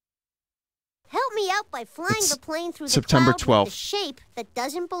 Help me out by flying It's the plane through the September cloud with 12th. the shape that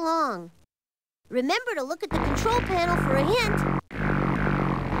doesn't belong. Remember to look at the control panel for a hint.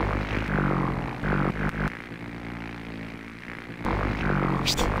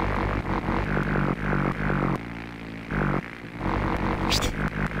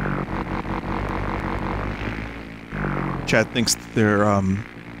 Chat thinks they're,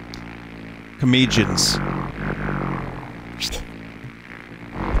 comedians.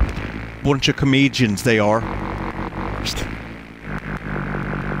 Bunch of comedians, they are.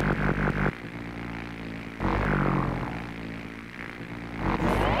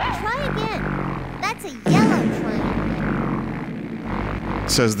 Try again. That's a yellow triangle.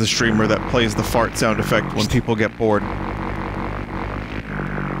 Says the streamer that plays the fart sound effect when people get bored.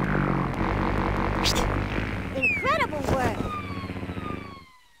 Incredible work.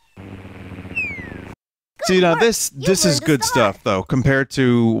 See, now this is good stuff, though, compared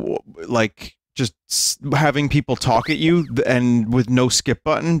to, like, just having people talk at you and with no skip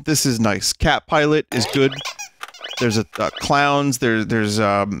button. This is nice. Cat Pilot is good. There's clowns. There's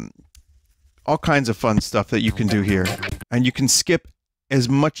all kinds of fun stuff that you can do here. And you can skip as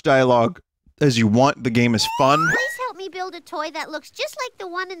much dialogue as you want. The game is fun. Please help me build a toy that looks just like the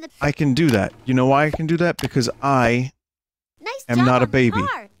one in the... I can do that. You know why I can do that? Because I Nice am job not a on the baby.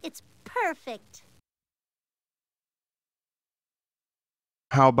 car. It's perfect.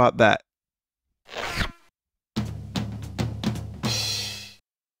 How about that?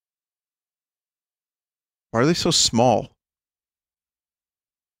 Why are they so small?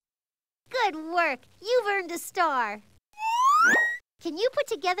 Good work. You've earned a star. Can you put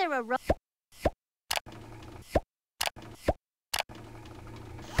together a row?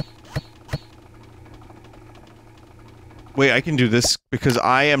 Wait, I can do this because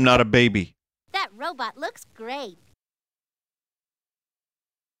I am not a baby. That robot looks great.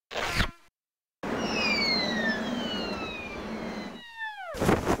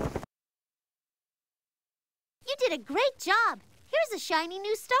 You did a great job. Here's a shiny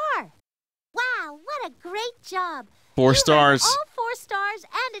new star. Wow, what a great job. 4 You stars. earned all 4 stars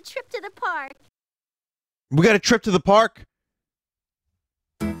and a trip to the park. We got a trip to the park.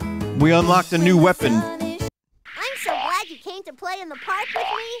 We unlocked a new weapon. I'm so glad you came to play in the park with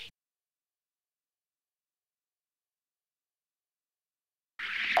me.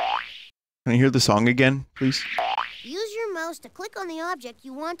 Can I hear the song again, please? Use your mouse to click on the object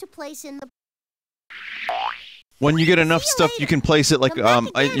you want to place in the... When you get enough stuff, you can place it like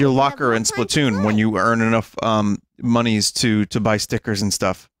your locker in Splatoon when you earn enough monies to buy stickers and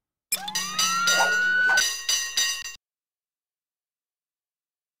stuff.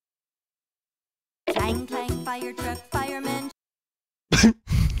 Try Clang, clang, fire truck, fireman.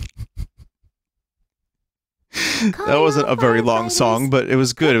 That wasn't a very long song, but it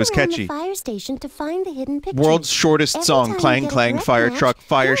was good. It was catchy. Fire station to find the hidden pictures. World's shortest Every song. time you Clang, get a clang, correct fire match, truck,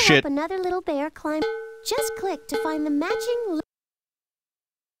 fire you'll shit. help another little bear climb. Just click to find the matching.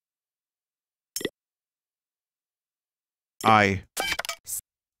 I.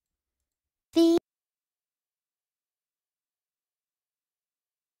 The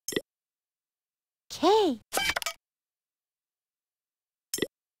K.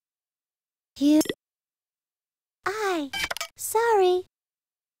 U. I. Sorry.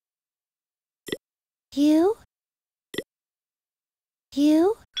 You.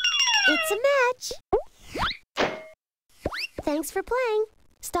 You. It's a match. Thanks for playing.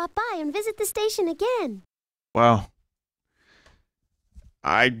 Stop by and visit the station again. Wow.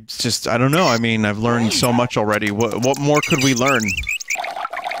 I don't know. I mean, I've learned so much already. What more could we learn?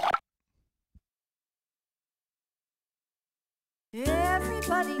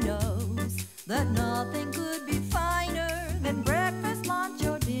 Everybody knows that nothing could be finer than breakfast, lunch,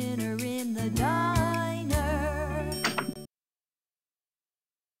 or dinner in the diner.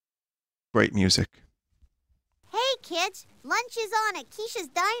 Great music. Hey, kids. Lunch is on at Keisha's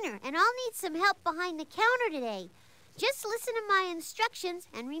Diner, and I'll need some help behind the counter today. Just listen to my instructions,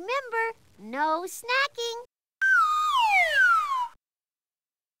 and remember, no snacking.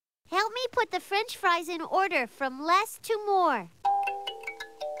 Help me put the French fries in order from less to more.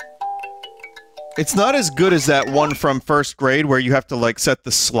 It's not as good as that one from first grade where you have to like set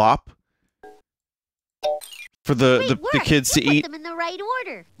the slop for the kids to eat. Put them in the right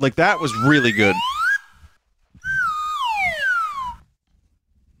order. Like that was really good.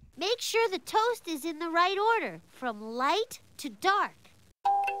 Make sure the toast is in the right order, from light to dark.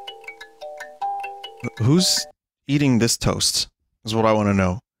 Who's eating this toast? Is what I want to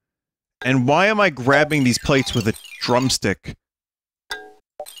know. And why am I grabbing these plates with a drumstick?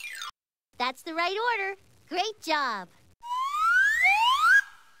 That's the right order. Great job.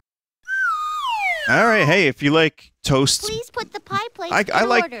 All right, hey, if you like toast, Please put the pie plates I in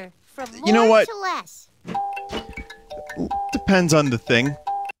like- order, from more you know what? to less. depends on the thing.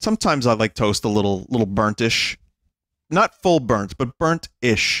 Sometimes I like toast a little burnt-ish. Not full burnt, but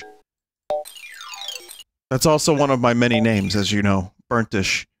burnt-ish. That's also one of my many names, as you know.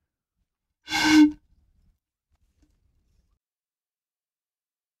 Burnt-ish.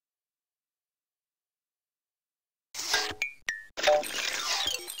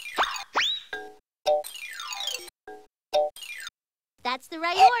 That's the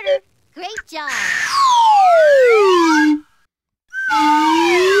right order. Great job.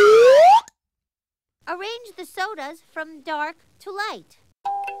 Arrange the sodas from dark to light.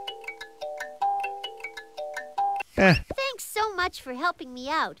 Thanks so much for helping me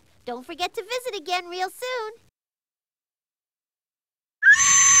out. Don't forget to visit again real soon.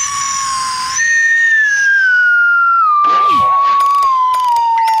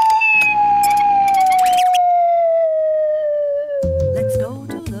 Let's go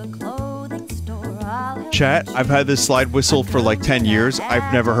to the clothing store. I'll help Chat, I've had this slide whistle for like 10 years.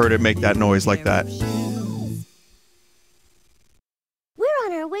 I've never heard it make that noise like that. We're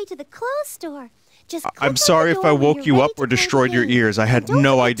on our way to the clothes store. Just click I'm on the sorry if door I when woke you're you ready up or to play the destroyed your game. ears. I had Don't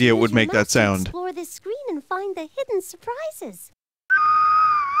no forget to idea it use would your make that mouse to sound. Explore this screen and find the hidden surprises.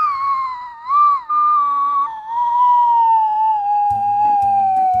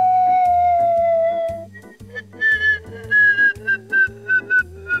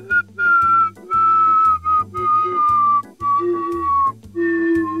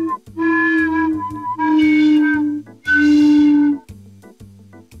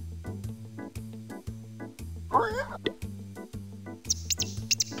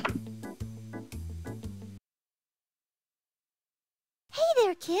 Hey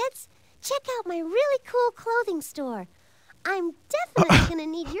there, kids! Check out my really cool clothing store. I'm definitely gonna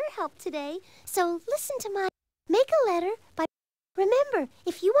need your help today, so listen to my make a letter by. Remember,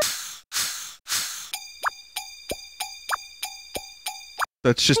 if you want.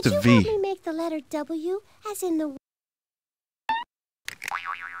 That's just Could a you V. help me make the letter W, as in the.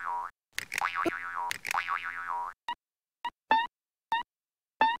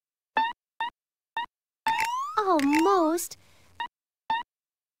 Almost.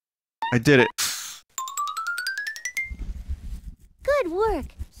 I did it. Good work.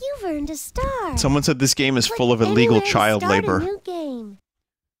 You've earned a star. Someone said this game is Click full of illegal anywhere to child start a labor. new game.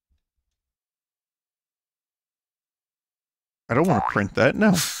 I don't want to print that,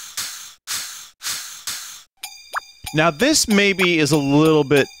 no. Now this maybe is a little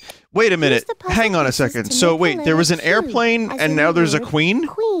bit... Wait a minute, the puzzle hang on a pieces second. to So make the wait, there was an letter Q, airplane as and in now the there's a word queen?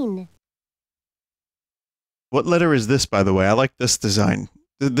 Queen. What letter is this, by the way? I like this design.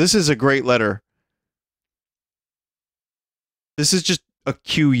 This is a great letter. This is just a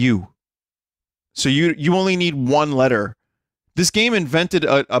QU. So you only need one letter. This game invented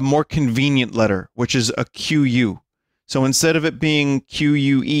a more convenient letter, which is a QU. So instead of it being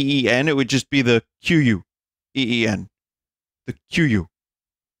QUEEN, it would just be the QUEEN. The QU.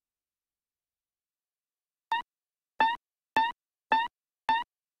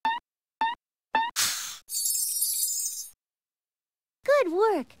 Good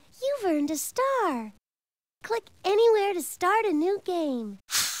work. You've earned a star. Click anywhere to start a new game.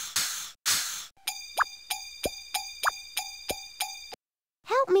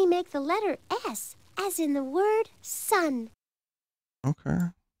 Help me make the letter S, as in the word sun.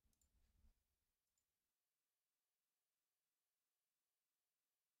 Okay.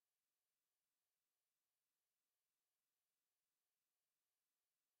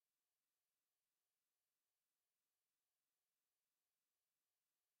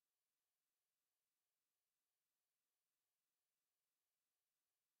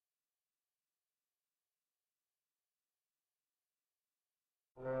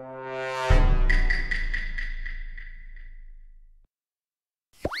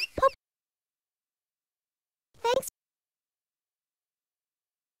 Thanks.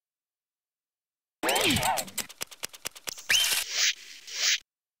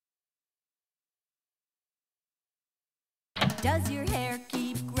 Does your hair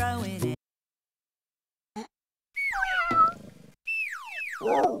keep growing?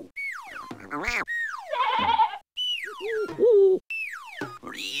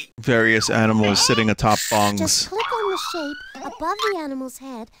 Various animals sitting atop bongs. Just click on the shape above the animal's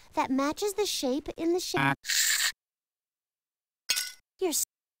head that matches the shape in the shape. You're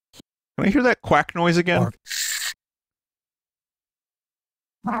Can I hear that quack noise again?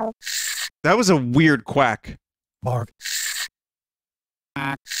 That was a weird quack. Bark.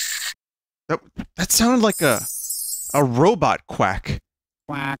 That sounded like a robot quack.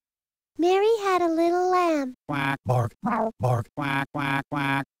 Quack. Mary had a little lamb. Quack. Bark. Bark. Quack. Quack.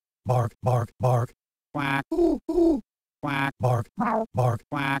 Quack. Bark. Bark. Bark. Quack. Quack. Bark. Bark.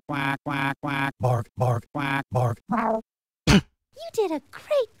 Quack. Quack. Quack. Quack. Bark. Bark. Quack. Bark. You did a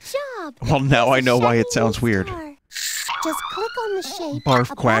great job. Well, now I know why it sounds weird. Just click on the shape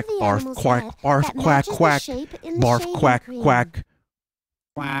Barf, above quack, the barf, animal's quack, head barf, that quack, matches the quack. shape in the Barf, shaving quack, cream. quack.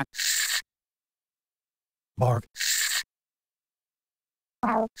 Quack. Bark.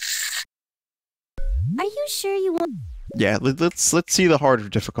 Are you sure you want? Yeah, let's see the harder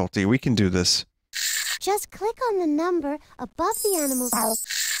difficulty. We can do this. Just click on the number above the animal's head.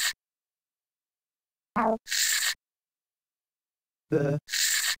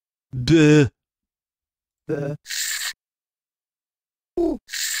 Duh.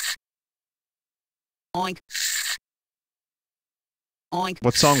 Oink. Oink.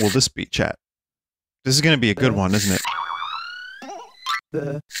 What song will this be, chat? This is going to be a good one, isn't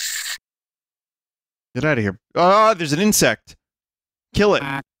it? Get out of here. Ah, there's an insect. Kill it.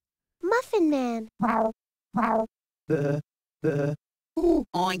 Muffin Man.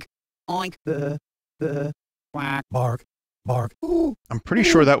 Oink. Oink. Quack. Bark. Bark. I'm pretty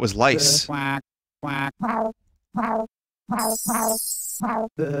sure that was lice. Quack. Quack.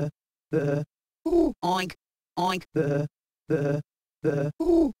 Oink. Oink.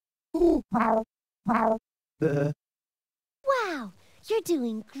 Wow, you're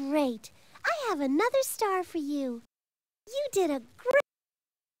doing great. I have another star for you. You did a great.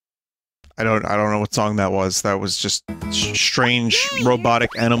 I don't know what song that was. That was just strange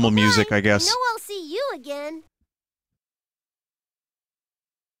robotic animal music, I guess. I know I'll see you again.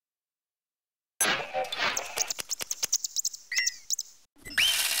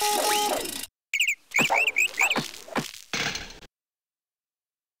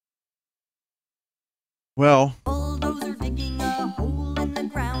 Well, Bulldozer digging a hole in the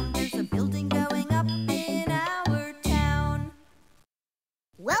ground. There's a building going up in our town.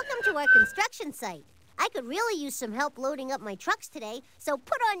 Welcome to our construction site. I could really use some help loading up my trucks today, so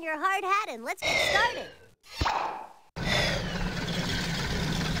put on your hard hat and let's get started.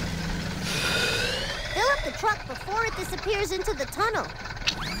 Fill up the truck before it disappears into the tunnel.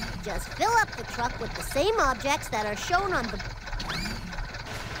 Just fill up the truck with the same objects that are shown on the...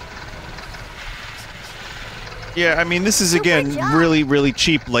 yeah, I mean, this is, again, really, really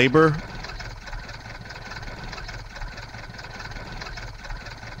cheap labor.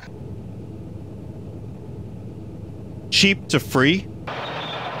 Cheap to free?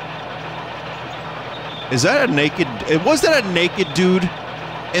 Is that a naked... was that a naked dude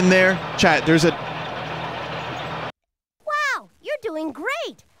in there? Chat, there's a... Wow, you're doing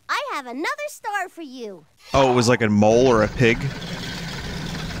great. I have another star for you. Oh, it was like a mole or a pig?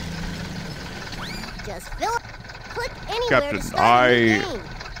 Just fill it. Click anywhere Captain, to start a new game.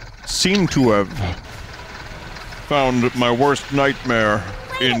 seem to have found my worst nightmare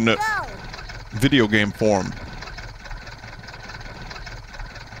in video game form.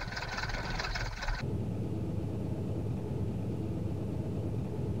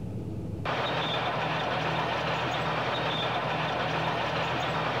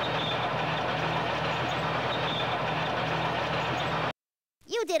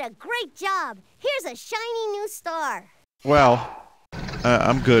 You did a great job. Here's a shiny new star. Well,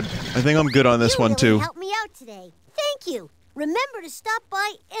 I'm good. I think I'm good on this one, You too. really helped me out today. Thank you. Remember to stop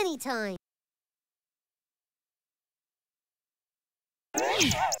by anytime.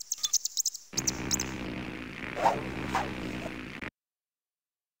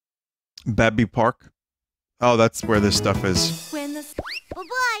 Babby Park? Oh, that's where this stuff is.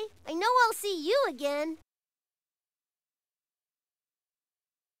 Bye-bye. I know I'll see you again.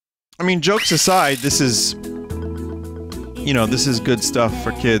 I mean, jokes aside, this is... You know, this is good stuff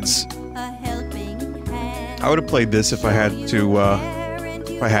for kids. I would have played this if I had to,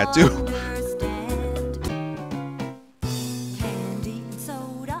 if I had to.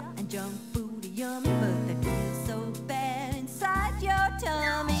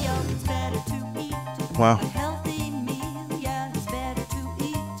 Wow.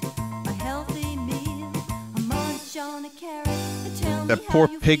 That poor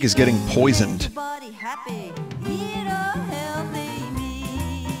pig is getting poisoned.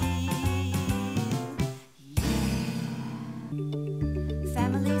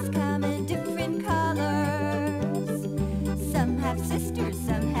 Families come in different colors. Some have sisters,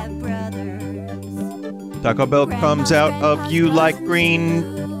 some have brothers. Taco Bell comes out of you like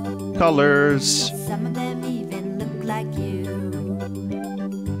green colors. Some of them even look like you.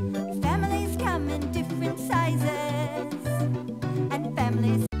 Families come in different sizes. And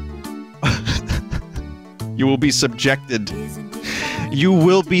families... You will be subjected. You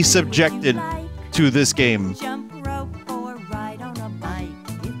will be subjected to this game. Jump rope or ride on a bike.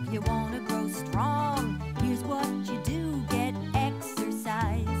 If you want to grow strong, here's what you do. Get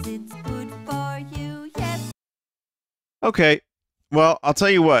exercise. It's good for you, yes. Okay, well, I'll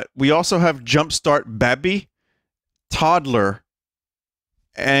tell you what. We also have Jumpstart Baby, Toddler,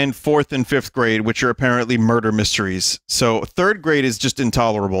 and 4th and 5th grade, which are apparently murder mysteries. So 3rd grade is just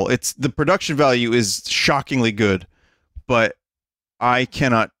intolerable. It's the production value is shockingly good, but I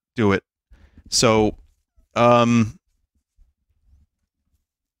cannot do it. So, how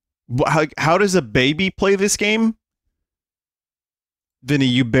does a baby play this game? Vinny,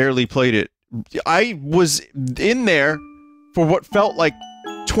 you barely played it. I was in there for what felt like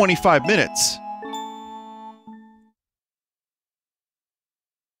 25 minutes.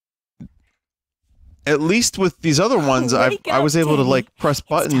 At least with these other ones, I was able to like press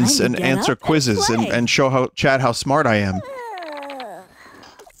buttons and answer quizzes and show Chad how smart I am.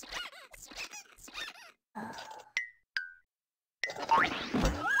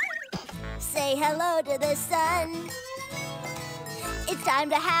 Say hello to the sun. It's time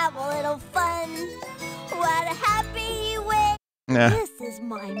to have a little fun. What a happy way. Nah. This is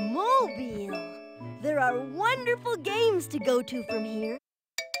my mobile. There are wonderful games to go to from here.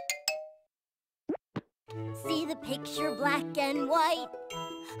 See the picture black and white?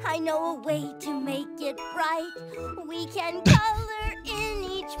 I know a way to make it bright. We can color in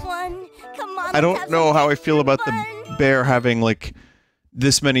each one. Come on, I don't know how I feel about the bear having like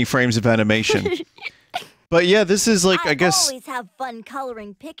this many frames of animation. But yeah, this is like, I guess, always have fun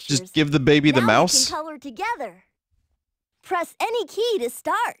coloring pictures. just give the baby the Now mouse. we can color together. Press any key to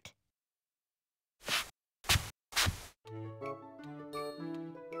start.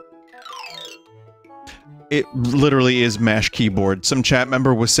 It literally is mash keyboard. Some chat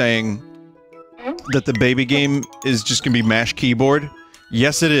member was saying that the baby game is just gonna be mash keyboard.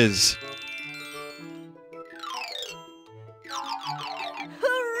 Yes, it is.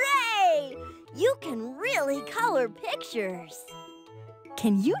 Hooray! You can really color pictures.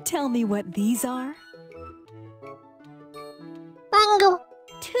 Can you tell me what these are? Bongo.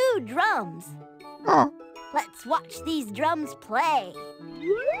 2 drums. Oh. Let's watch these drums play.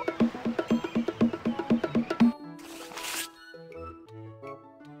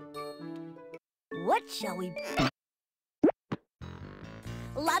 What shall we...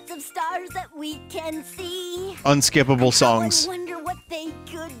 Lots of stars that we can see. Unskippable songs. I wonder what they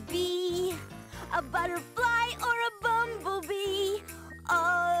could be. A butterfly or a bumblebee.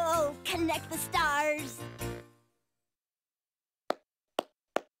 Oh, connect the stars.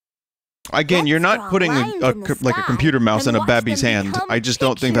 Again, you're not putting like a computer mouse in a baby's hand. I just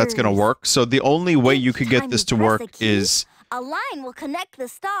don't think that's going to work. So the only way you could get this to work is a line will connect the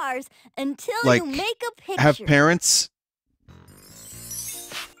stars until like you make a picture.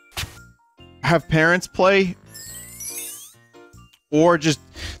 Have parents play, or just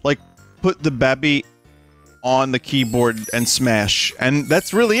like put the baby on the keyboard and smash, and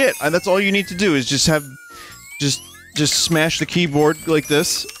that's really it. That's all you need to do is just smash the keyboard like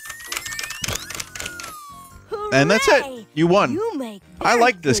this. And that's it. You won. I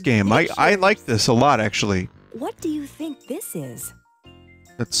like this game. I like this a lot, actually. What do you think this is?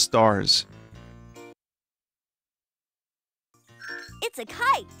 That's stars. It's a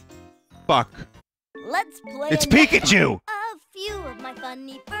kite. Fuck. Let's play. It's Pikachu. A few of my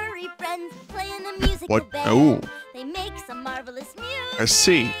funny furry friends play in a musical What? band. Oh. They make some marvelous music. I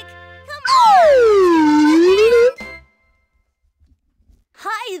see.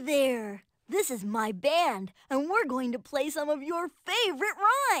 Hi there. This is my band, and we're going to play some of your favorite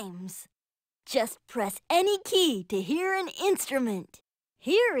rhymes. Just press any key to hear an instrument.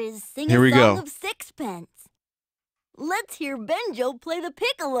 Here is Sing Here a we Song go. of Sixpence. Let's hear Benjo play the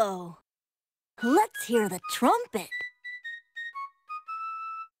piccolo. Let's hear the trumpet.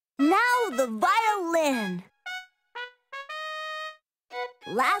 Now the violin.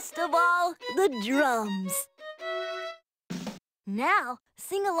 Last of all, the drums. Now,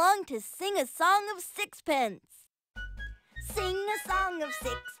 sing along to Sing a Song of Sixpence. Sing a song of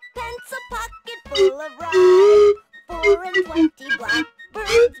sixpence, a pocket full of rye. 4 and 20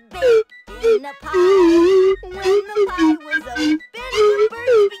 blackbirds baked in a pie. When the pie was open, the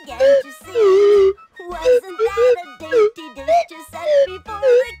birds began to sing. Wasn't that a dainty dish to set before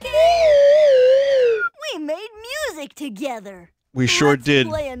the king? We made music together. We sure did.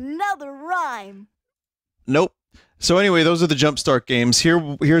 Play another rhyme. Nope. So anyway, those are the Jumpstart games.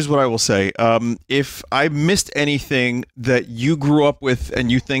 Here's what I will say. If I missed anything that you grew up with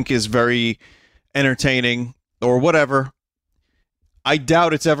and you think is very entertaining or whatever, I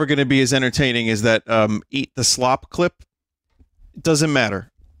doubt it's ever going to be as entertaining as that Eat the Slop clip. It doesn't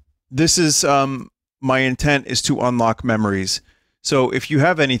matter. This is my intent is to unlock memories. So if you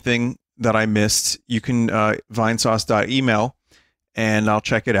have anything that I missed, you can vinesauce.email. And I'll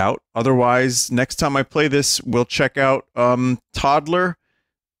check it out. Otherwise, next time I play this, we'll check out Toddler,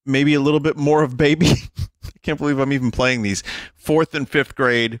 maybe a little bit more of Baby. I can't believe I'm even playing these. 4th and 5th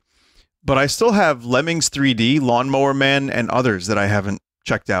grade. But I still have Lemmings 3D, Lawnmower Man, and others that I haven't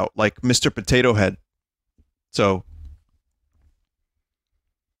checked out, like Mr. Potato Head. So,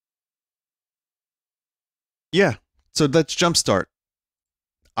 yeah. So that's Jumpstart.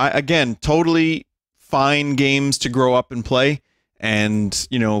 Again, totally fine games to grow up and play. And,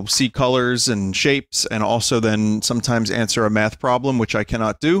 you know, see colors and shapes, and also then sometimes answer a math problem, which I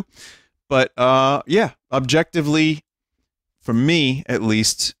cannot do. But, yeah, objectively, for me, at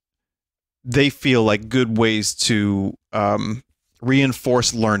least, they feel like good ways to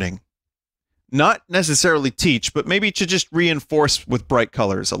reinforce learning. Not necessarily teach, but maybe to just reinforce with bright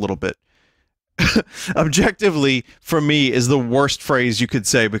colors a little bit. Objectively, for me, is the worst phrase you could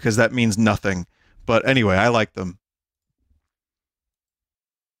say, because that means nothing. But anyway, I like them.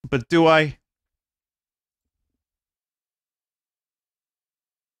 But do I?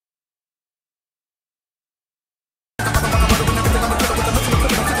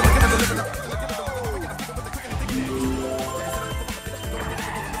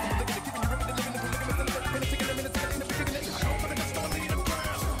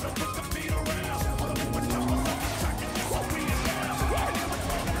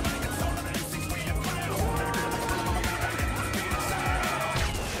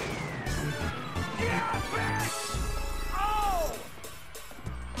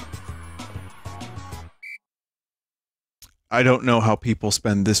 I don't know how people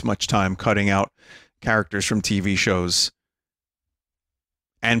spend this much time cutting out characters from TV shows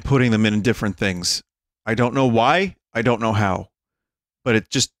and putting them in different things. I don't know why. I don't know how. But it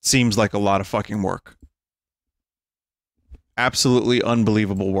just seems like a lot of fucking work. Absolutely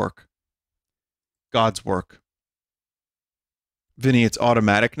unbelievable work. God's work. Vinny, it's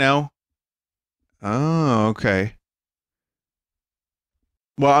automatic now? Oh, okay.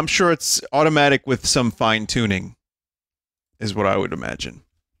 Well, I'm sure it's automatic with some fine-tuning, is what I would imagine.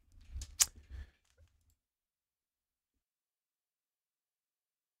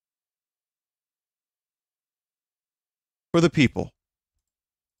 For the people.